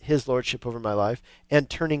 is not his lordship over my life, and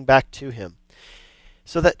turning back to him.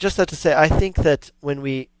 So that to say, I think that when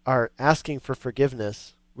we are asking for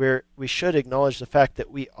forgiveness, we should acknowledge the fact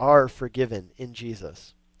that we are forgiven in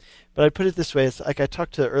Jesus. But I'd put it this way, it's like I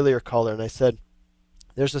talked to the earlier caller and I said,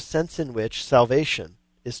 there's a sense in which salvation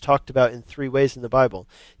is talked about in 3 ways in the Bible,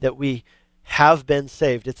 that we have been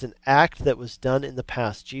saved. It's an act that was done in the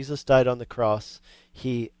past. Jesus died on the cross.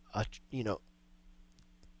 He,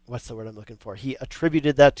 what's the word I'm looking for? He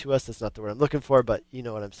attributed that to us. That's not the word I'm looking for, but you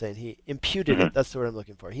know what I'm saying. He imputed it. That's the word I'm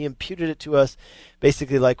looking for. He imputed it to us,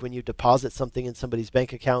 basically like when you deposit something in somebody's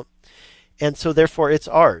bank account. And so therefore it's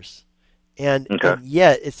ours. And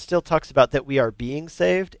yet it still talks about that we are being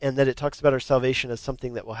saved, and that it talks about our salvation as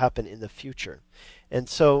something that will happen in the future. And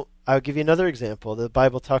so I'll give you another example. The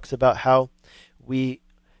Bible talks about how we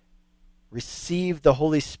receive the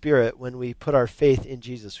Holy Spirit when we put our faith in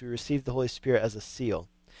Jesus. We receive the Holy Spirit as a seal.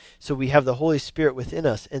 So we have the Holy Spirit within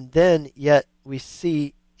us. And then yet we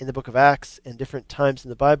see in the book of Acts and different times in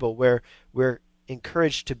the Bible where we're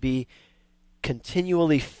encouraged to be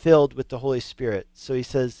continually filled with the Holy Spirit. So he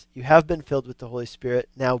says, you have been filled with the Holy Spirit.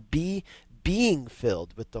 Now be being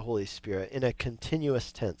filled with the Holy Spirit in a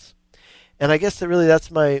continuous tense. And I guess that really that's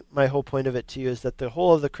my whole point of it to you, is that the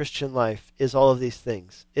whole of the Christian life is all of these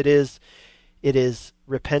things. It is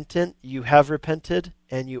repentant. You have repented,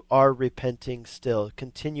 and you are repenting still,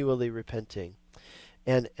 continually repenting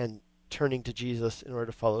and turning to Jesus in order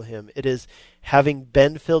to follow him. It is having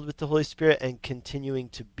been filled with the Holy Spirit and continuing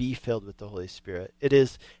to be filled with the Holy Spirit. It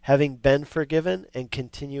is having been forgiven and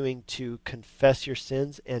continuing to confess your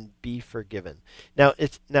sins and be forgiven. Now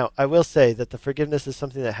I will say that the forgiveness is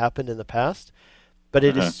something that happened in the past, but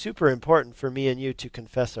it is super important for me and you to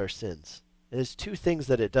confess our sins. There's two things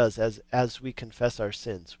that it does as we confess our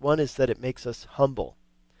sins. One is that it makes us humble,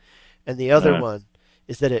 and the other one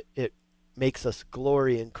is that it makes us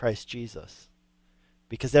glory in Christ Jesus.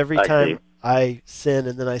 Because every time I sin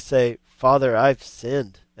and then I say, Father, I've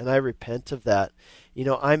sinned and I repent of that,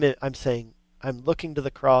 I'm saying, I'm looking to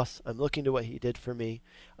the cross, I'm looking to what he did for me.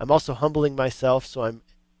 I'm also humbling myself, so I'm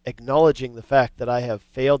acknowledging the fact that I have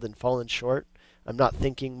failed and fallen short. I'm not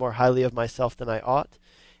thinking more highly of myself than I ought,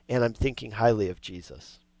 and I'm thinking highly of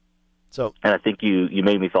Jesus. And I think you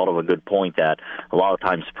made me thought of a good point, that a lot of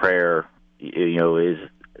times prayer,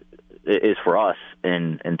 is for us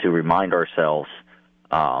and to remind ourselves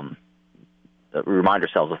of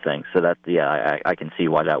things. So that, I can see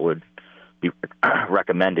why that would be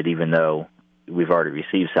recommended, even though we've already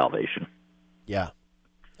received salvation. Yeah,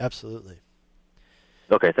 absolutely.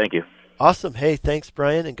 Okay, thank you. Awesome. Hey, thanks,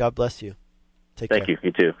 Brian, and God bless you. Take care. Thank you.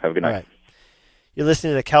 You too. Have a good night. All right. You're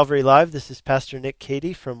listening to Calvary Live. This is Pastor Nick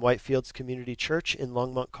Cady from Whitefields Community Church in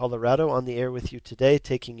Longmont, Colorado, on the air with you today,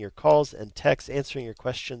 taking your calls and texts, answering your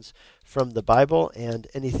questions from the Bible and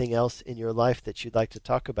anything else in your life that you'd like to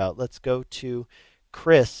talk about. Let's go to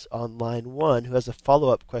Chris on line 1, who has a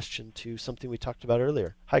follow-up question to something we talked about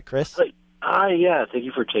earlier. Hi, Chris. Hi, yeah, thank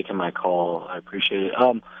you for taking my call. I appreciate it.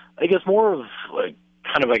 I guess more of a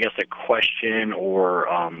question,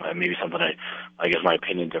 or maybe something I guess my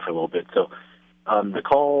opinion differ a little bit. So the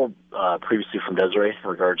call previously from Desiree in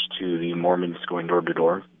regards to the Mormons going door to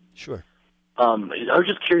door. Sure. I was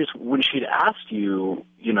just curious, when she'd asked you,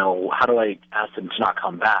 how do I ask them to not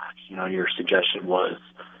come back? Your suggestion was,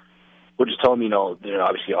 well, just tell them, they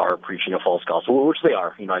obviously are preaching a false gospel, which they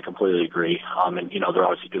are. I completely agree. And, they're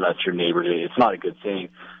obviously doing that to your neighbor. It's not a good thing.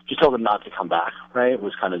 Just tell them not to come back, right,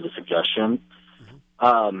 was kind of the suggestion.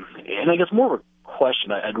 And I guess more of a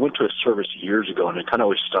question, I went to a service years ago, and it kind of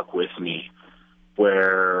always stuck with me,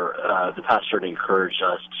 where the pastor had encouraged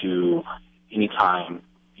us to, anytime,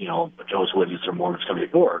 Jehovah's Witnesses or Mormons come to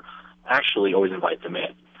the door, actually always invite them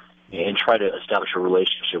in and try to establish a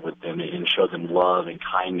relationship with them and show them love and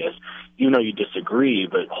kindness, even though you disagree.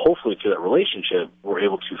 But hopefully through that relationship, we're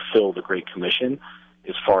able to fill the Great Commission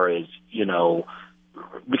as far as,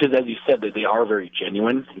 because as you said, that they are very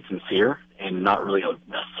genuine and sincere and not really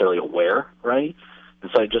necessarily aware, right? And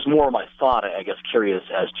so just more of my thought, I guess, curious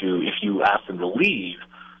as to if you ask them to leave,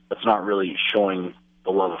 that's not really showing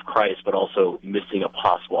the love of Christ, but also missing a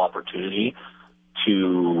possible opportunity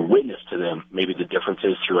to witness to them, maybe the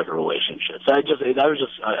differences through like a relationship. So I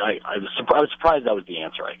was surprised that was the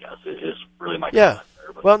answer, I guess, is really my comment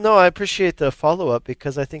there. Well, no, I appreciate the follow-up,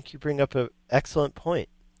 because I think you bring up an excellent point.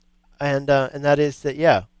 And that is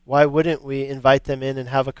that, why wouldn't we invite them in and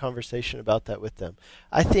have a conversation about that with them?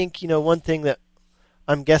 I think, one thing that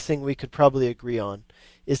I'm guessing we could probably agree on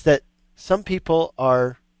is that some people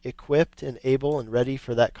are equipped and able and ready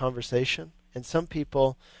for that conversation, and some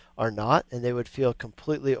people are not, and they would feel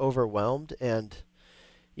completely overwhelmed, and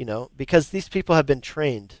because these people have been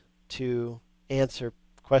trained to answer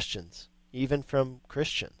questions, even from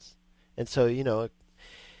Christians. And so,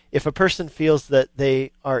 if a person feels that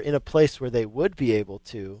they are in a place where they would be able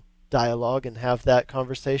to dialogue and have that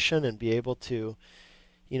conversation and be able to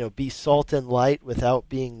be salt and light without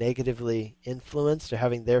being negatively influenced or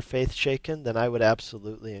having their faith shaken, then I would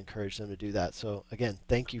absolutely encourage them to do that. So again,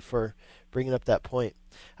 thank you for bringing up that point.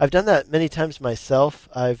 I've done that many times myself.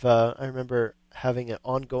 I remember having an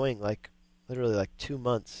ongoing, literally 2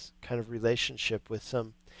 months kind of relationship with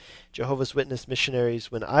some Jehovah's Witness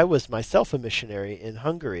missionaries when I was myself a missionary in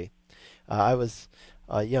Hungary. I was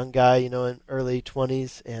a young guy, in early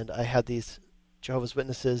 20s, and I had these Jehovah's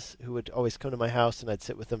Witnesses who would always come to my house, and I'd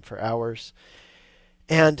sit with them for hours.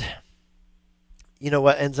 And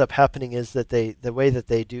what ends up happening is that the way that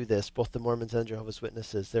they do this, both the Mormons and Jehovah's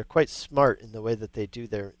Witnesses, they're quite smart in the way that they do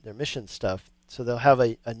their mission stuff. So they'll have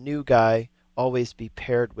a new guy always be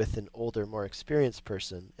paired with an older, more experienced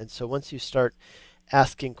person. And so once you start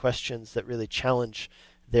asking questions that really challenge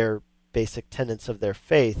their basic tenets of their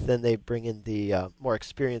faith, then they bring in the more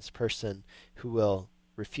experienced person who will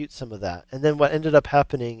refute some of that. And then what ended up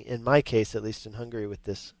happening in my case, at least in Hungary, with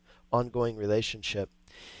this ongoing relationship,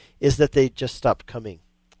 is that they just stopped coming.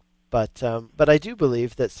 But I do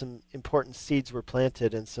believe that some important seeds were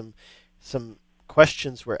planted and some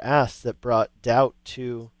questions were asked that brought doubt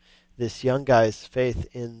to this young guy's faith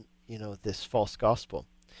in, this false gospel.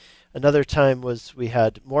 Another time was we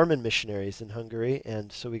had Mormon missionaries in Hungary, and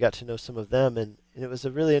so we got to know some of them, and it was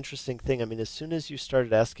a really interesting thing. I mean, as soon as you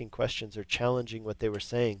started asking questions or challenging what they were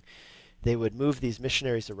saying, they would move these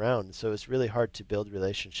missionaries around, so it was really hard to build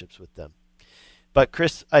relationships with them. But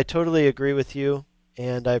Chris, I totally agree with you,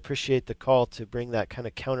 and I appreciate the call to bring that kind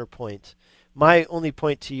of counterpoint. My only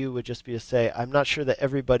point to you would just be to say, I'm not sure that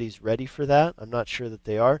everybody's ready for that. I'm not sure that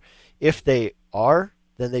they are. If they are,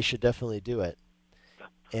 then they should definitely do it.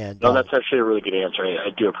 And no, that's actually a really good answer. I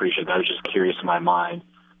do appreciate that. I was just curious in my mind,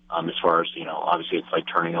 as far as, obviously it's like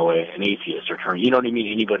turning away an atheist or turning,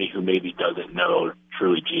 anybody who maybe doesn't know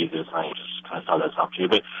truly Jesus. I just kind of thought that's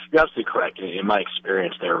opportunity. But you're absolutely correct. In my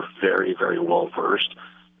experience, they're very, very well versed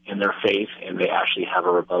in their faith, and they actually have a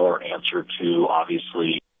rebuttal or answer to,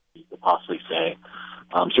 obviously, you could possibly say.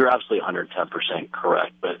 So you're absolutely 110%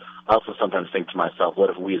 correct. But I also sometimes think to myself, what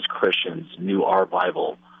if we as Christians knew our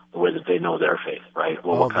Bible the way that they know their faith, right?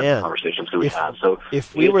 Well, what kind of conversations do we have? So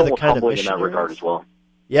if we were the kind of missionaries in that regard as well.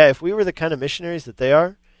 Yeah, if we were the kind of missionaries that they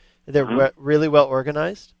are, they're really well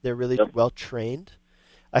organized. They're really well trained.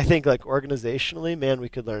 I think, like, organizationally, man, we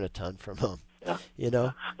could learn a ton from them.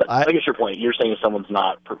 Yeah. But I guess your point. You're saying if someone's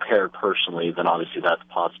not prepared personally, then obviously that's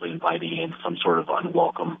possibly inviting in some sort of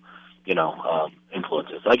unwelcome,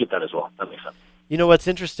 influences. I get that as well. That makes sense. You know what's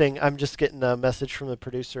interesting? I'm just getting a message from the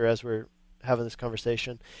producer as we're having this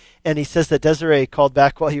conversation, and he says that Desiree called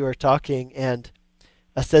back while you were talking and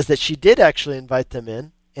says that she did actually invite them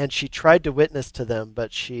in, and she tried to witness to them,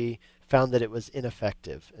 but she found that it was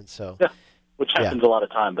ineffective. And so, which happens a lot of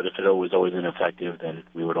time. But if it was always ineffective, then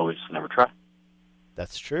we would always never try.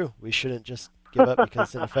 That's true. We shouldn't just give up because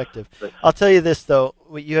it's ineffective. I'll tell you this, though.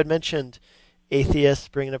 You had mentioned atheists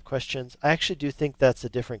bringing up questions. I actually do think that's a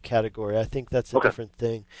different category. I think that's a different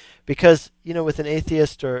thing. Because, with an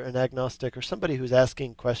atheist or an agnostic or somebody who's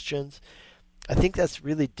asking questions, I think that's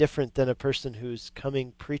really different than a person who's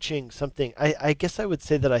coming preaching something. I guess I would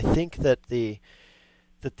say that I think that the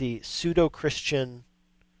pseudo-Christian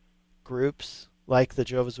groups, like the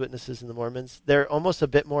Jehovah's Witnesses and the Mormons, they're almost a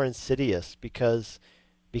bit more insidious because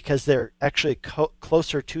they're actually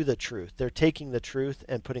closer to the truth. They're taking the truth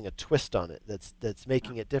and putting a twist on it that's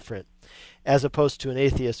making it different, as opposed to an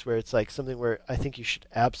atheist where it's like something where I think you should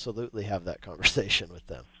absolutely have that conversation with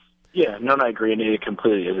them. Yeah, no, I agree, and it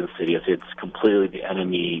completely is insidious. It's completely the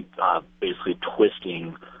enemy, basically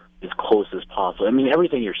twisting as close as possible. I mean,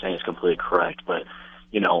 everything you're saying is completely correct, but,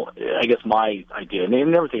 I guess my idea, and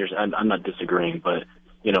everything I'm not disagreeing, but,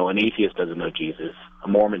 an atheist doesn't know Jesus, a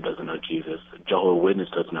Mormon doesn't know Jesus, a Jehovah's Witness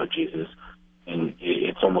doesn't know Jesus, and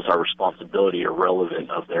it's almost our responsibility, irrelevant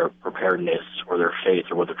of their preparedness or their faith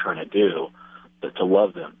or what they're trying to do, to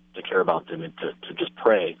love them, to care about them, and to just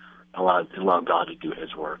pray and allow God to do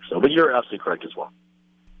His work. So, but you're absolutely correct as well.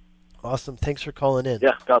 Awesome. Thanks for calling in.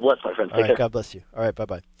 Yeah, God bless, my friend. All right, God bless you. All right,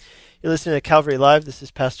 bye-bye. You're listening to Calvary Live. This is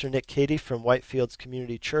Pastor Nick Cady from Whitefields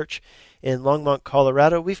Community Church in Longmont,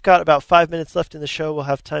 Colorado. We've got about 5 minutes left in the show. We'll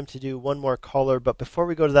have time to do one more caller, but before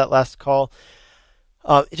we go to that last call,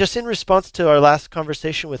 just in response to our last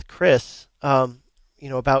conversation with Chris,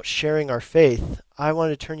 about sharing our faith, I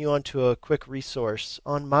want to turn you on to a quick resource.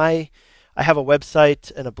 I have a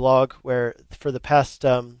website and a blog where for the past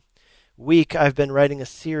week I've been writing a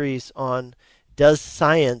series on, does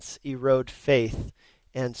science erode faith?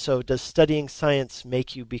 And so does studying science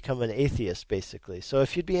make you become an atheist, basically? So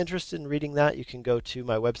if you'd be interested in reading that, you can go to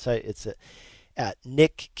my website. It's at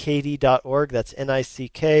nickcady.org. That's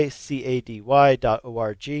nickcady.org.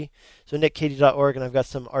 So nickcady.org, and I've got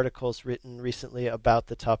some articles written recently about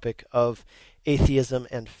the topic of atheism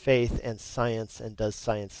and faith and science, and does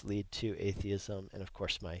science lead to atheism? And of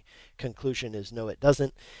course my conclusion is no, it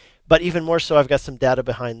doesn't. But even more so, I've got some data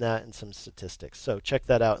behind that and some statistics. So check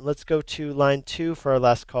that out. And let's go to line 2 for our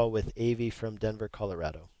last call with Avi from Denver,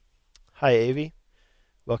 Colorado. Hi, Avi.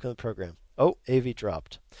 Welcome to the program. Oh, Avi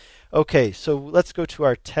dropped. Okay, so let's go to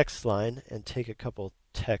our text line and take a couple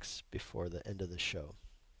texts before the end of the show.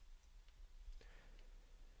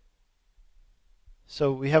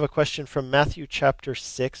 So we have a question from Matthew chapter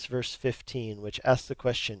 6, verse 15, which asks the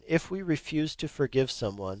question, if we refuse to forgive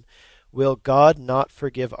someone, will God not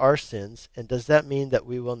forgive our sins? And does that mean that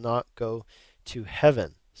we will not go to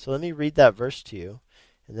heaven? So let me read that verse to you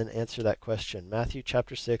and then answer that question. Matthew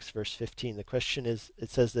chapter 6, verse 15. The question is, it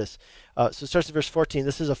says this. So it starts at verse 14.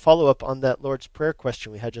 This is a follow-up on that Lord's Prayer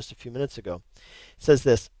question we had just a few minutes ago. It says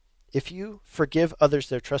this, if you forgive others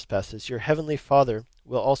their trespasses, your heavenly Father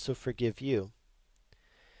will also forgive you.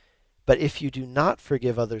 But if you do not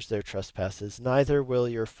forgive others their trespasses, neither will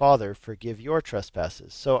your Father forgive your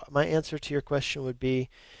trespasses. So my answer to your question would be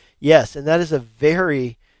yes, and that is a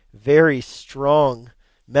very, very strong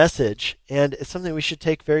message, and it's something we should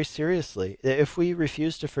take very seriously. If we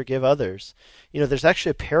refuse to forgive others, there's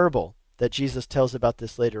actually a parable that Jesus tells about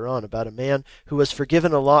this later on, about a man who was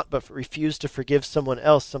forgiven a lot but refused to forgive someone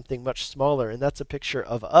else something much smaller, and that's a picture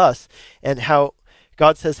of us and how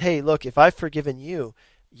God says, hey, look, if I've forgiven you,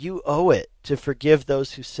 you owe it to forgive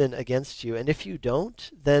those who sin against you, and if you don't,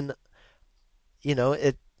 then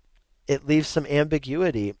it leaves some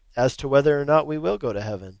ambiguity as to whether or not we will go to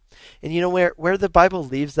heaven. And where the Bible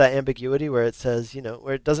leaves that ambiguity, where it says,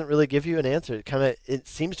 where it doesn't really give you an answer, it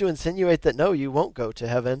seems to insinuate that no, you won't go to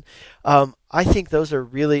heaven. I think those are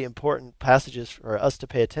really important passages for us to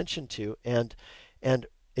pay attention to and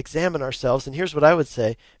examine ourselves. And here's what I would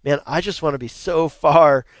say, man, I just want to be so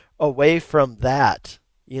far away from that.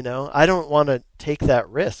 I don't want to take that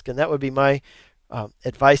risk. And that would be my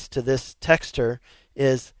advice to this texter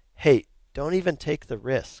is, hey, don't even take the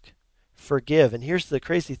risk. Forgive. And here's the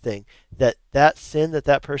crazy thing, that sin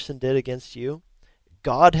that person did against you,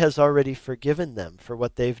 God has already forgiven them for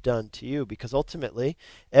what they've done to you, because ultimately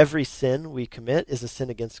every sin we commit is a sin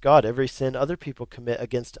against God. Every sin other people commit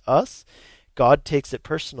against us, God takes it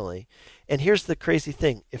personally. And here's the crazy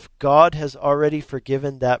thing, if God has already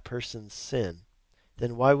forgiven that person's sin,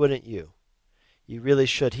 then why wouldn't you? You really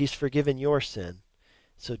should. He's forgiven your sin.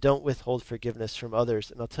 So don't withhold forgiveness from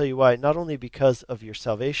others. And I'll tell you why, not only because of your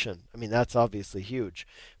salvation, that's obviously huge,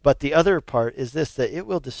 but the other part is this, that it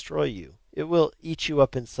will destroy you. It will eat you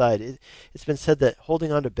up inside. It's been said that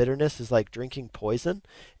holding on to bitterness is like drinking poison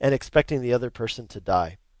and expecting the other person to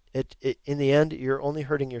die. In the end, you're only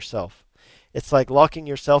hurting yourself. It's like locking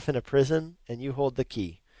yourself in a prison and you hold the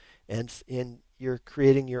key. And you're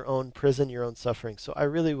creating your own prison, your own suffering. So I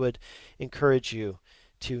really would encourage you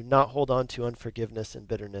to not hold on to unforgiveness and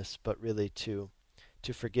bitterness, but really to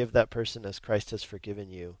forgive that person as Christ has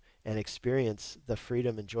forgiven you and experience the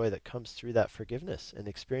freedom and joy that comes through that forgiveness and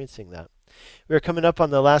experiencing that. We're coming up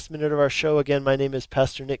on the last minute of our show. Again, my name is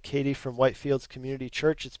Pastor Nick Cady from Whitefields Community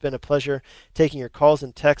Church. It's been a pleasure taking your calls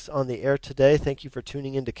and texts on the air today. Thank you for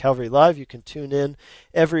tuning in to Calvary Live. You can tune in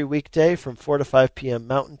every weekday from 4 to 5 p.m.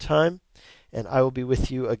 Mountain Time, and I will be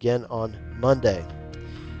with you again on Monday.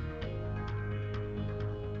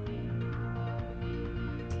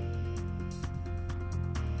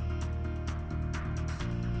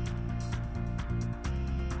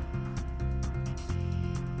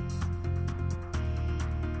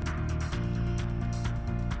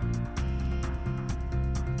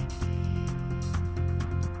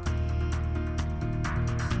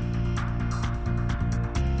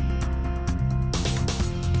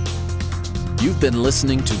 You've been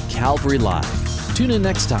listening to Calvary Live. Tune in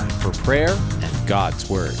next time for prayer and God's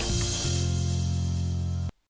Word.